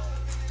from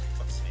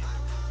what's his name,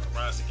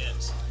 Rise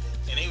Against,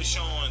 and they was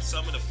showing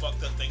some of the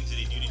fucked up things that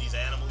they do to these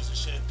animals and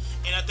shit.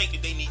 And I think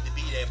that they need to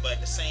be there, but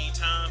at the same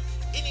time,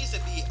 it needs to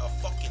be a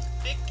fucking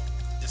thick,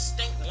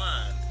 distinct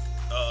line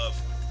of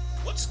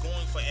what's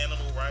going for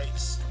animal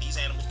rights. These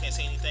animals can't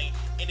say anything,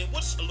 and then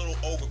what's a little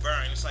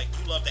overbearing. It's like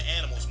you love the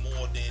animals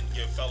more than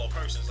your fellow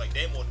persons. Like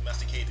they're more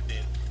domesticated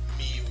than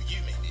me or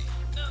you, maybe.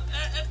 No,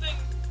 I think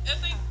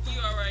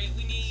you're alright.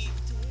 We need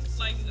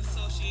like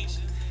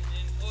associations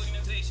and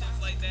organizations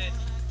like that.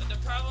 But the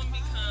problem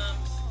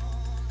becomes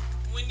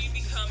when you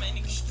become an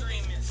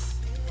extremist.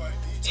 Right.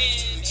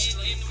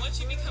 And once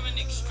you become an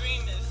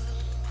extremist,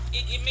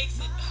 it makes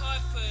it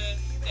hard for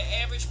the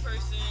average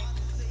person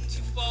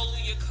to follow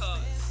your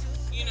cause.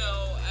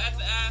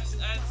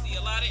 I see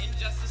a lot of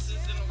injustices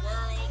in the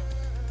world.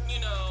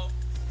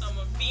 I'm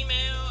a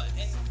female,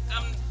 and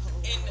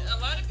a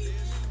lot of people,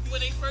 when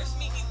they first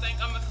meet me, think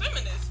I'm a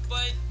feminist.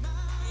 But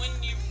when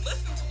you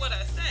listen to what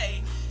I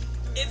say,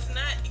 it's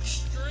not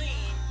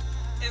extreme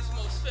as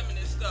most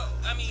feminists go.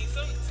 I mean,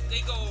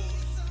 they go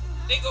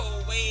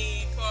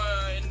way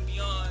far and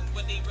beyond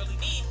what they really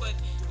need. But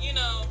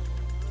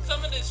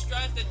some of the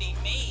strides that they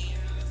made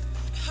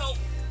help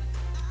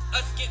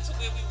us get to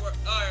where we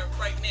are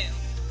right now.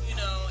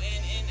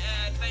 And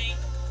I think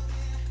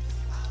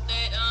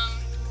that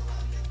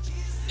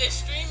the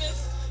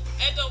extremists,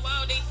 after a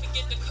while, they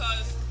forget the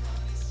cause,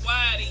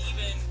 why they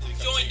even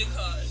joined the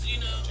cause.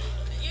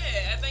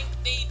 Yeah, I think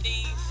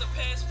they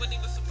surpassed what they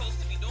were supposed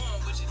to be doing,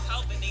 which is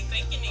helping. They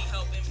thinking they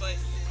helping, but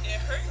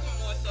they're hurting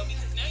more so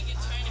because now you're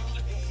turning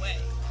people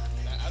away.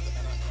 And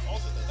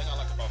also, the thing I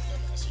like about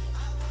feminists, a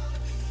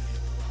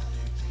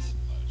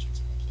lot of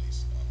chicks in my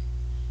place,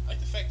 like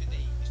the fact that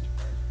they used to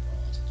burn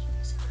bras.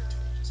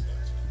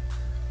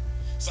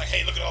 It's like,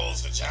 hey, look at all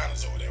those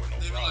vaginas over there with no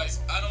They were like,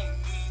 bras. I don't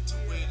need to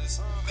wear this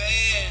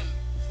man-made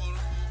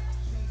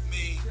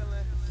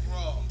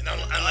bra. And I'm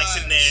like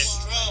sitting there.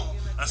 Strong.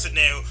 I'm sitting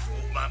there with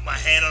my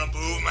hand on a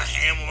boob, my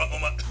hand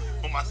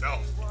on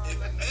myself. If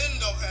men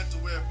don't have to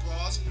wear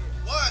bras,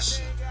 why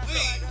should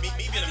we? Me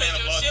being a man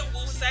of Your shit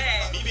will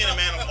sag. Me being a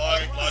man of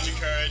larger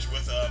courage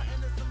with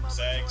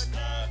sex,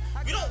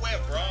 we don't wear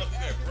bras, we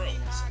wear bros.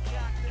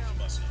 If you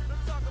must know.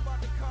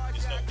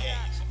 There's no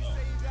gays.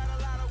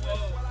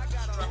 Whoa.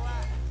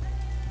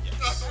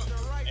 Yes.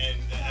 And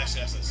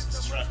actually that's a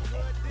strap we call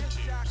it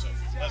too. So if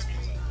you're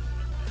lesbians,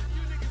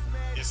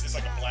 it's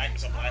like a black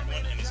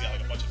one, and it's got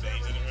like a bunch of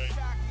veins in it, right?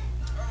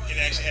 It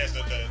actually has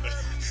the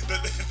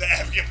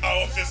African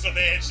power fist on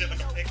there and shit,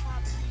 like a pick.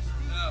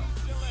 No.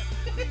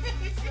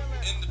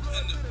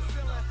 Independent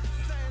women out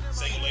there.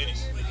 Single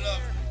ladies, We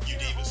love you. you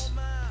divas.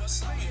 But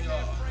some of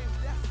y'all.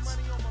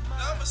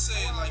 Now I'm gonna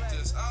say it like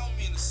this. I don't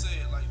mean to say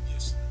it like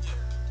this. Yeah,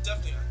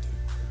 definitely I do.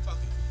 Fuck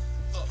it.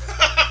 Look.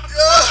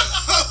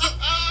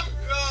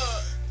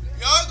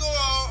 Y'all go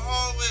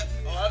all the way.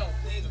 Oh, I don't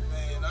need a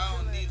man. I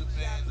don't need a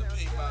man to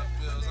pay my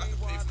bills. I can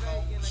pay for my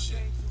own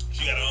shit.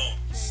 She got her own.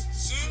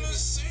 Soon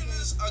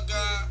as a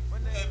guy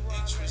have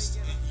interest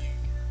in you,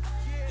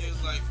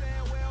 it's like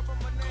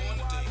go on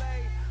a date,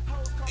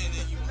 and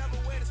then you want to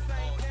pay for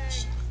all that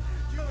shit.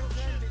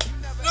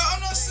 No, I'm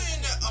not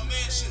saying that a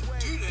man should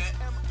do that,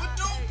 but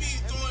don't be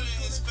throwing in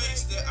his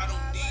face that I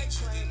don't need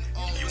you. Then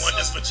all If you of a want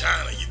this sudden-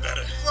 vagina, you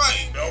better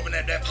open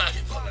that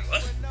pocket. I'm like,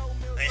 what?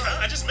 Hey,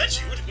 I just met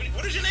you.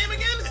 What is your name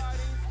again?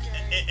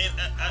 And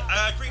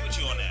I agree with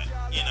you on that.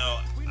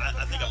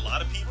 I think a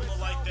lot of people are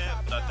like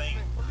that, but I think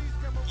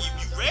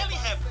you rarely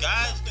have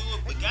guys do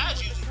it, but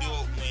guys usually do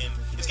it when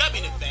it's got to be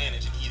an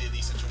advantage in either of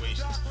these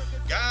situations.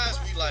 Guys,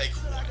 we like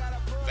what?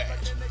 Vag.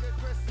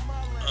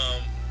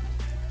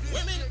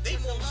 Women, they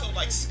more so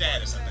like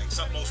status, I think.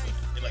 Most women,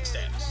 they like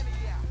status.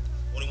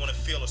 When they want to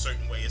feel a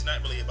certain way. It's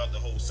not really about the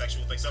whole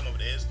sexual thing. Some of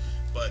it is,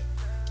 but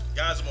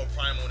guys are more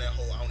primal on that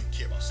whole, I don't even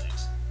care about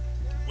sex.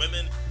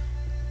 Women,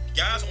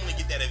 guys only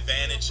get that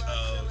advantage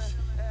of,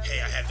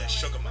 hey, I have that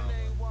sugar mama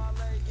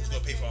who's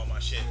going to pay for all my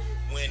shit.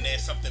 When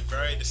there's something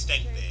very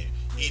distinct there.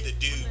 Either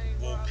dude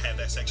will have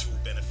that sexual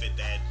benefit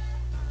that,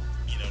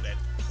 that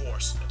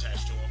horse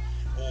attached to him,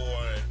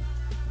 or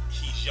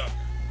he's younger,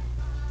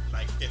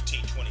 like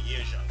 15, 20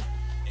 years younger,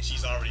 and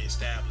she's already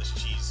established,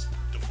 she's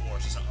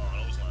divorced or something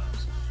along those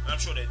lines. And I'm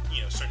sure that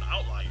certain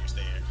outliers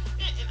there,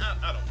 and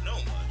I don't know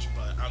much,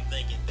 but I'm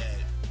thinking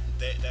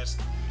that's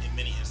in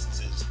many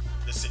instances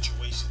the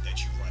situation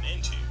that you run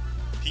into.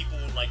 People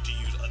like to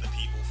use other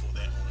people for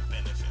their own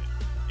benefit,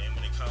 and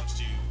when it comes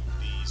to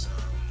these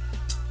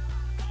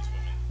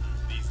women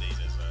these days,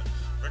 as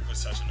Rick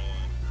was touching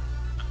on,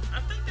 I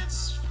think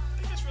that's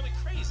really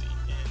crazy,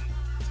 and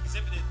it's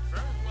exhibited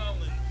very well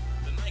in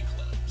the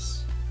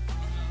nightclubs.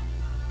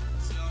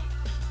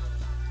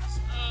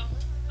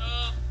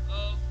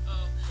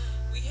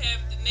 We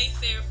have the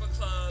naysayer for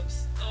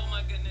clubs. Oh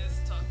my goodness,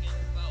 talking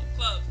about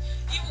clubs.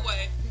 Either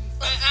way,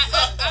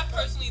 I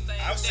personally think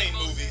I've seen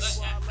movies.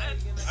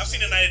 I've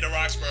seen A Night at the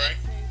Roxbury.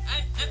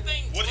 I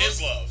think What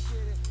is love?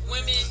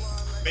 Women.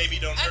 Baby,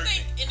 don't hurt I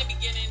think me. in the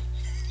beginning,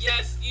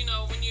 yes,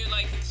 when you're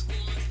like in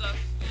school and stuff,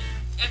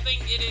 I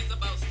think it is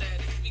about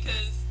status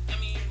because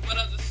what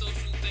other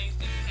social things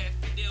do you have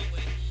to deal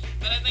with?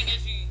 But I think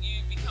as you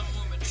become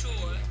more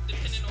mature,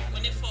 depending on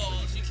when it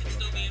falls, you can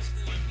still be in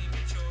school and be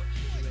mature.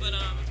 But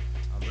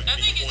I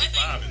think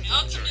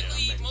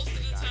ultimately most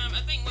of the time,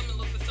 I think women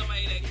look for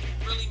somebody that can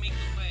really make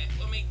them laugh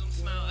or make them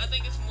smile. I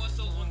think it's more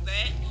so on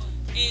that,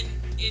 and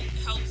it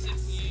helps if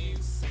you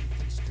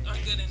are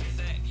good in the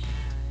sack.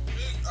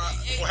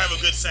 Or have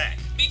a good sack.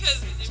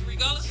 Because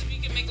regardless if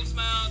you can make them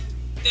smile,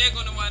 they're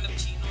going to wind up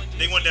cheating on you.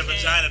 They want their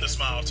vagina to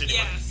smile too. They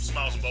want Yes.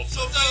 smiles on both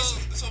So,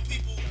 sides. so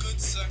people, good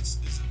sex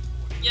is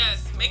important.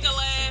 Yes, make her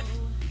laugh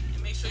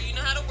and make sure you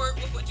know how to work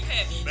with what you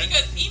have.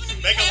 Because even if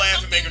you Make her have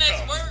laugh and make something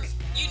her that's come. worth,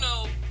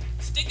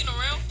 sticking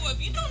around for, if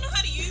you don't know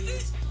how to use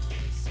it,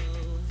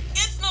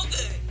 it's no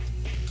good.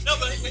 No,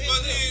 but But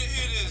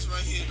here it is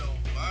right here though.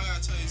 But I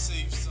gotta tell you,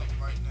 save something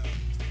right now.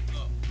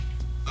 Look,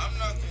 I'm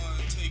not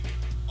gonna take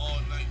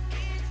all night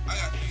though. I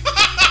got things.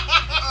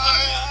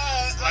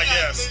 I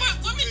guess.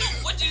 But women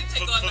don't want you to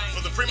take all night.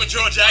 For the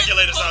premature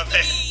ejaculators out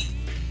there.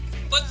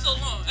 But so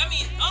long.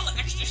 All the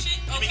extra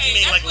shit. You Okay,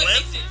 mean that's like what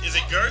length? makes Is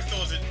it girth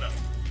or is it no?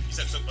 You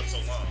said so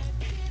long.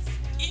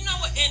 You know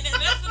what? And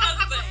that's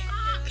another thing.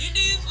 You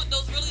dudes with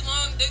those really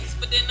long dicks,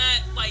 but they're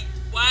not like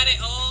wide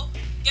at all.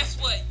 Guess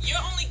what?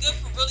 You're only good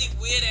for really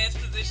weird ass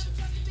positions.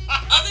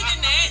 Other than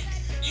that,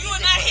 you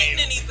are not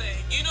hitting anything.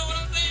 You know what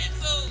I'm saying?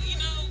 So you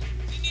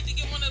need to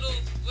get one of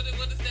those. What is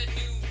that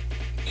new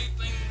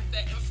thing?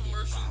 That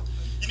infomercial.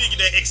 You need to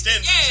get that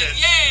extended shit.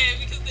 Yeah,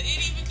 because it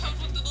even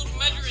comes with the little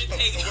measuring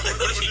tape.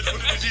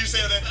 What did you say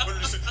on that? What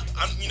did you say?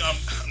 I'm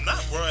not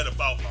worried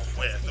about my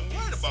width. I'm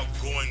worried about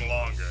going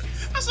longer.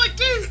 I was like,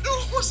 dude, no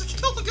one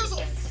gives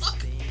a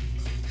fuck.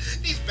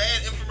 These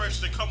bad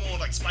infomercials that come on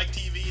like Spike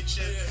TV and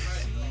shit.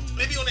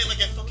 They be on there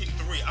like at fucking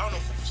 3. I don't know,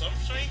 for some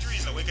strange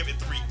reason I wake up at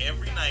 3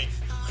 every night.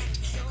 I'm like,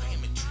 damn, I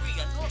am intrigued.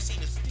 I know I've seen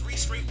this for 3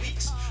 straight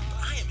weeks,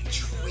 but I am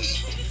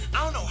intrigued.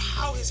 I don't know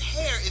how his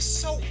hair is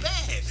so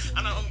bad.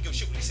 I don't give a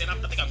shit what he said. I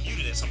think I'm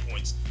muted at some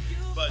points.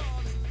 But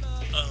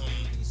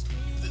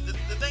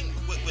the thing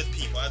with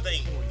people, I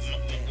think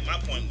my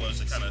point was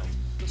to kind of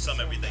sum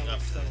everything up,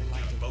 to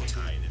kind of bow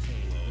tie it, if you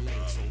will.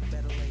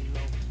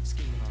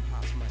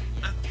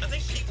 I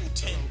think people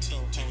tend to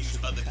use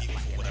other people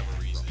for whatever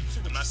reason.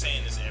 I'm not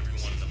saying this to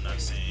everyone. I'm not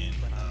saying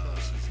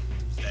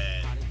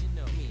that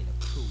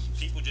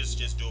people just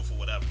do it for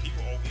whatever.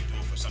 People always do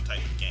it for some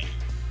type of gain.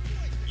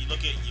 You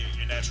look at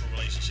your natural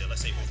relationship.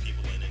 Let's say both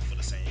people are in it for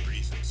the same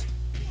reasons.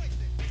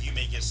 You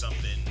may get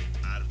something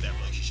out of that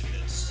relationship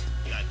that's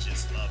not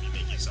just love. You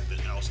may get something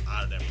else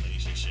out of that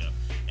relationship,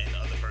 and the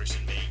other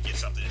person may get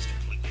something that's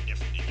completely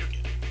different than you're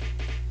getting.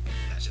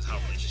 That's just how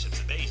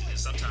relationships are based. And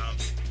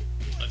sometimes,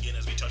 again,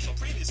 as we touched on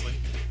previously,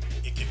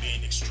 it can be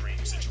an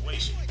extreme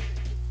situation.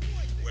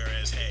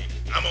 Whereas, hey,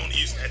 I'm only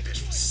using that bitch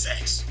for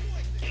sex.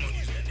 I'm only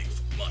using that nigga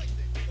for money.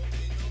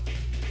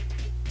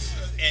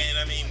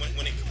 And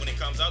when it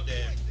comes out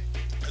there,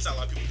 that's how a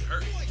lot of people get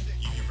hurt.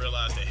 You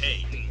realize that,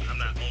 hey, I'm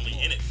not only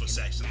in it for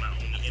sex. I'm not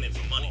only in it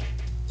for money.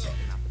 Look,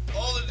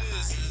 all it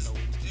is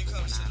it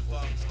comes to the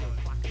bottom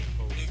line.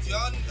 If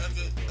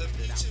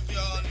each of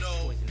y'all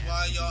know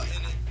why y'all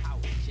in it,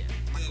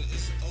 then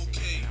it's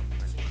okay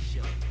for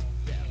it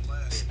to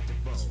last.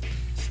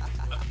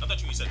 I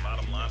thought you said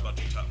bottom line, but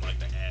you talking like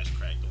the ass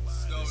crack the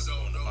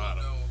line.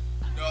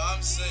 No.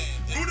 I'm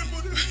saying if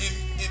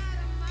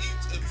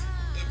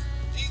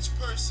each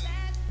person,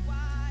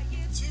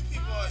 2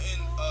 people are in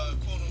quote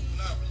unquote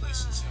not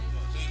relationship,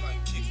 but they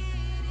like kicking it.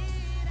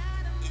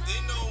 If they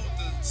know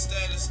the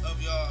status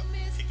of y'all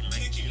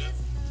kicking it,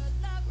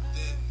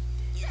 then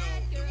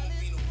it won't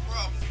be no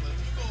problem. But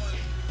if you go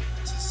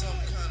into some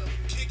kind of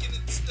kicking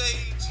it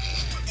stage,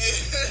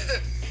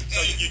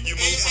 so you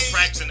move from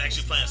practicing to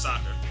actually playing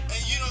soccer.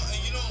 And you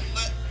don't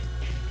let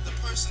the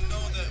person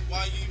know that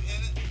why you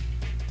in it,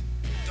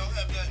 don't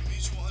have that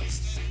mutual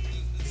understanding.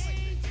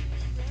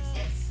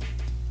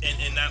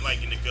 And not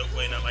like in the good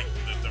way, not like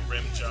the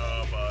rim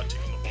job,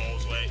 taking the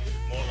balls away.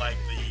 More like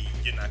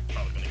you're not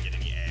probably gonna get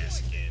any ass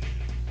again.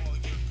 Or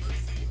get a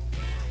birthday or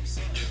whatever.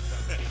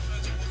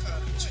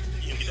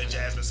 You can get that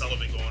jazz Jasmine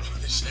Sullivan going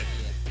on this shit.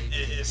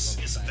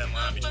 It's a thin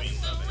line between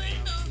love and hate.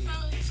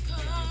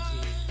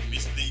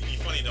 Be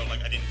funny though,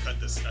 like I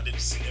didn't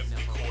snip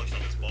the cord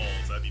from his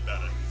balls. That'd be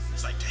better.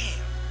 It's like,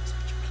 damn, this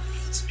bitch really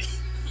hates me.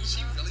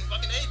 She really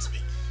fucking hates me.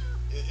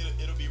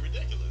 It'll be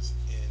ridiculous.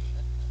 And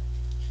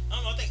I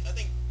don't know. I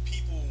think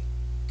people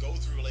go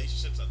through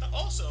relationships. I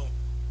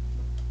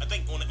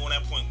think on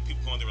that point,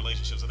 people going through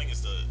relationships. I think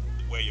it's the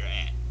where you're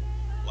at.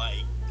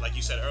 Like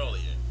you said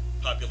earlier,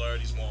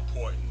 popularity is more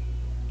important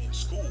in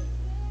school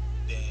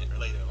than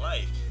later in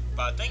life.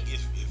 But I think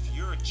if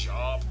your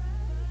job,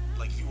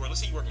 like if you were,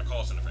 let's say you work in a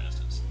call center, for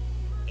instance,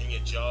 and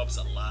your job's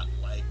a lot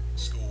like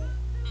school,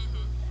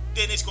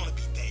 then it's gonna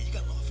be there. You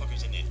got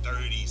motherfuckers in their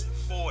 30s and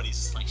 40s.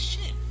 It's like,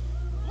 shit,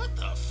 what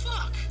the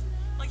fuck?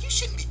 Like, you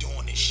shouldn't be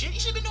doing this shit. You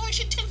should have been doing this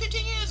shit 10,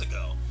 15 years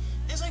ago.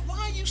 And it's like, why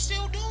are you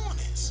still doing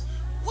this?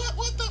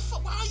 What the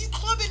fuck? Why are you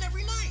clubbing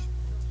every night?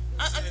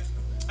 I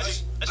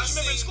just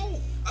remember in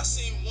school. I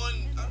seen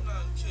one, I'm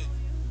not a kid,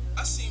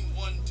 I seen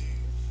one dude,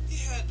 he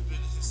had to be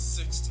in his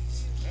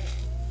 60s.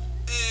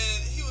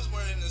 And he was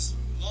wearing this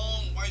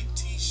long white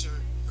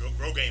t-shirt.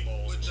 Grow game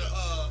balls. With the,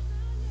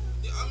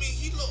 I mean,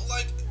 he looked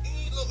like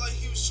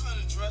he was trying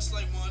to dress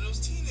like one of those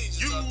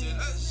teenagers out there.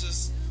 That's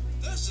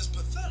just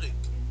pathetic.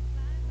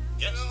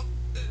 Yes. You know?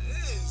 It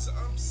is.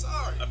 I'm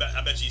sorry. I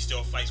bet you he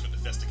still fights with the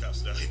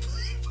fisticuffs though. He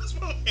puts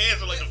both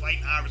hands on like a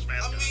fighting Irish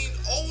mascot. I mean,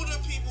 older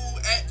people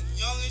acting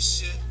young as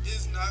shit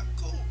is not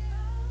cool.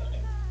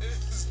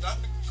 It's not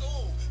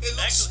cool. It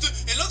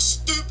looks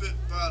stupid,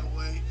 by the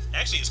way.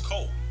 Actually, it's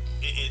cold.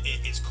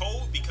 It's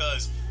cold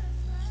because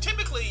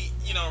typically,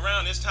 you know,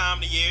 around this time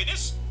of the year,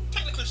 it's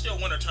technically still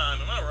winter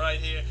time. Am I right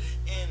here?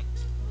 And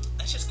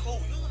that's just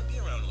cold. You don't want to be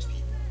around those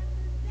people.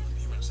 You want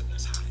to be around something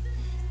that's hot.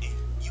 And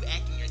you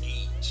acting your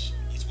age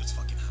is what's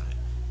fucking hot.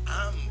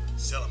 I'm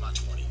still in my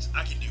 20s.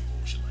 I can do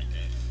bullshit like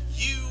that.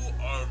 You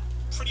are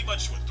pretty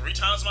much 3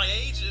 times my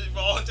age for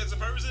all intents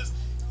and purposes.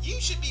 You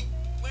should be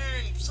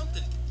wearing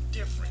something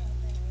different.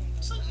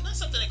 Not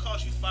something that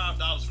costs you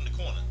 $5 from the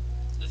corner.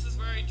 This is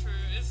very true.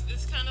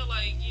 It's kind of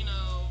like, you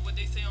know, what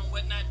they say on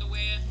What Not to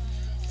Wear.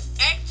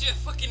 Act your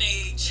fucking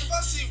age. If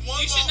I see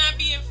one you should not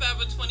be in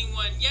Forever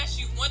 21. Yes,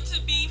 you want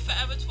to be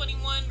Forever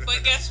 21,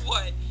 but guess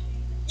what?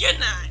 You're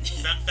not.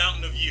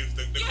 Fountain of Youth,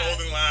 the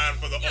clothing line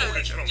for the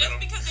older gentlemen. Just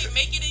because they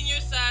make it in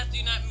your size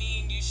do not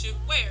mean you should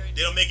wear it.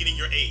 They don't make it in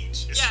your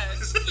age.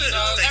 Yes. So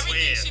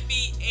everything should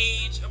be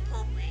age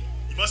appropriate.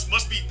 You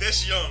must be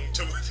this young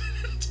to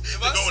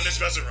go in this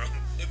dressing room.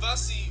 If I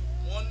see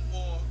one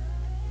more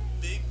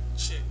big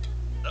chick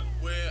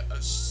wear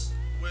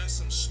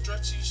some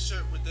stretchy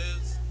shirt with their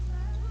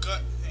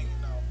gut hanging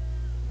out,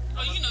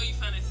 you know you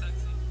find it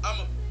sexy. I'm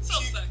a so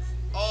sexy.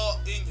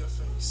 All in your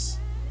face.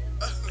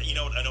 You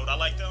know what I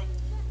like though?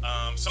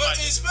 But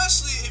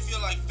especially if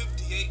you're like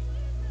 58.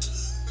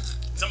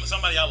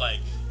 Somebody I like,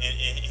 and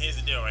here's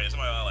the deal, right?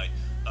 Somebody I like.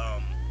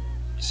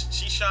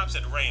 She shops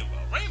at Rainbow.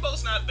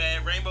 Rainbow's not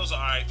bad. Rainbow's an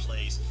alright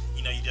place.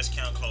 You know, you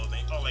discount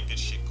clothing, all that good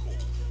shit. Cool.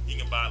 You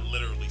can buy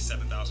literally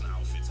 7,000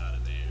 outfits out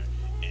of there,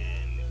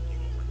 and you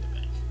will break the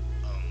bank.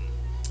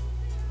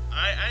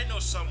 I know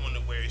someone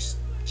that wears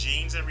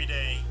jeans every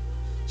day.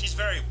 She's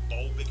very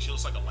bulbous. She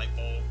looks like a light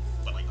bulb,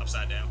 but like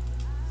upside down.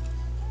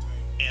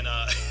 And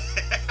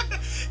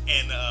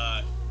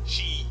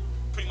she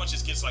pretty much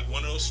just gets like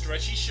one of those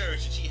stretchy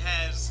shirts, and she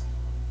has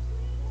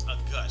a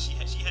gut.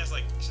 She's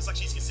like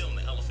she's concealing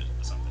an elephant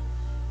or something.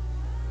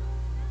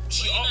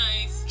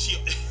 Nice.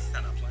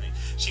 I'm not playing.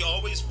 She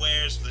always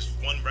wears this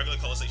one regular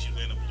color, say she's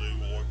wearing a blue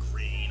or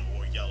green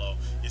or yellow.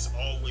 It's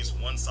always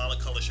one solid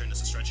color shirt and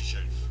it's a stretchy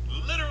shirt.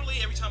 Literally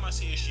every time I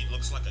see her, she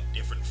looks like a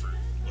different fruit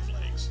with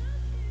legs.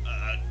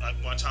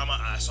 One time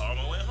I saw her on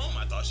my way home,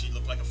 I thought she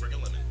looked like a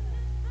freaking lemon.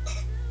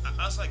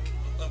 I was like,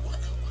 what?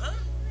 Huh?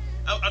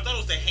 I thought it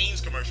was the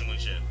Hanes commercial and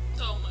shit.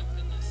 Oh my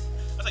goodness.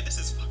 I was like, this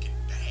is fucking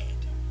bad.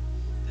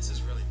 This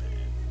is really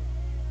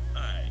bad.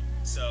 Alright,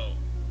 so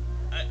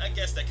I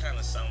guess that kind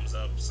of sums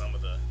up some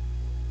of the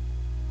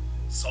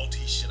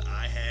salty shit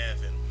I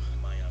have and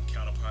my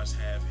counterparts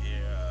have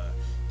here,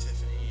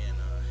 Tiffany and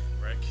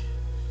Rick.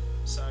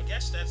 So I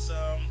guess that's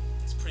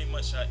pretty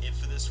much it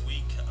for this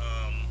week.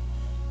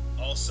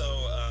 Also,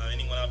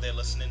 anyone out there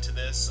listening to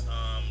this,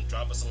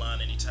 drop us a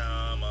line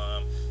anytime.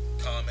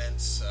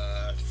 Comments,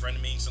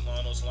 friend me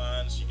along those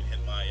lines. You can hit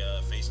my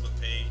Facebook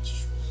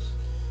page.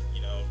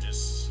 You know,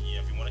 just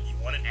if you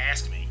want to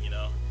ask me, you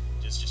know,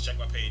 just check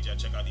my page out,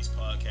 check out these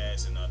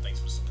podcasts, and thanks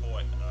for the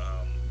support.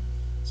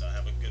 So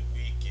have a good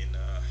week, and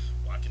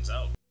Watkins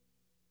out.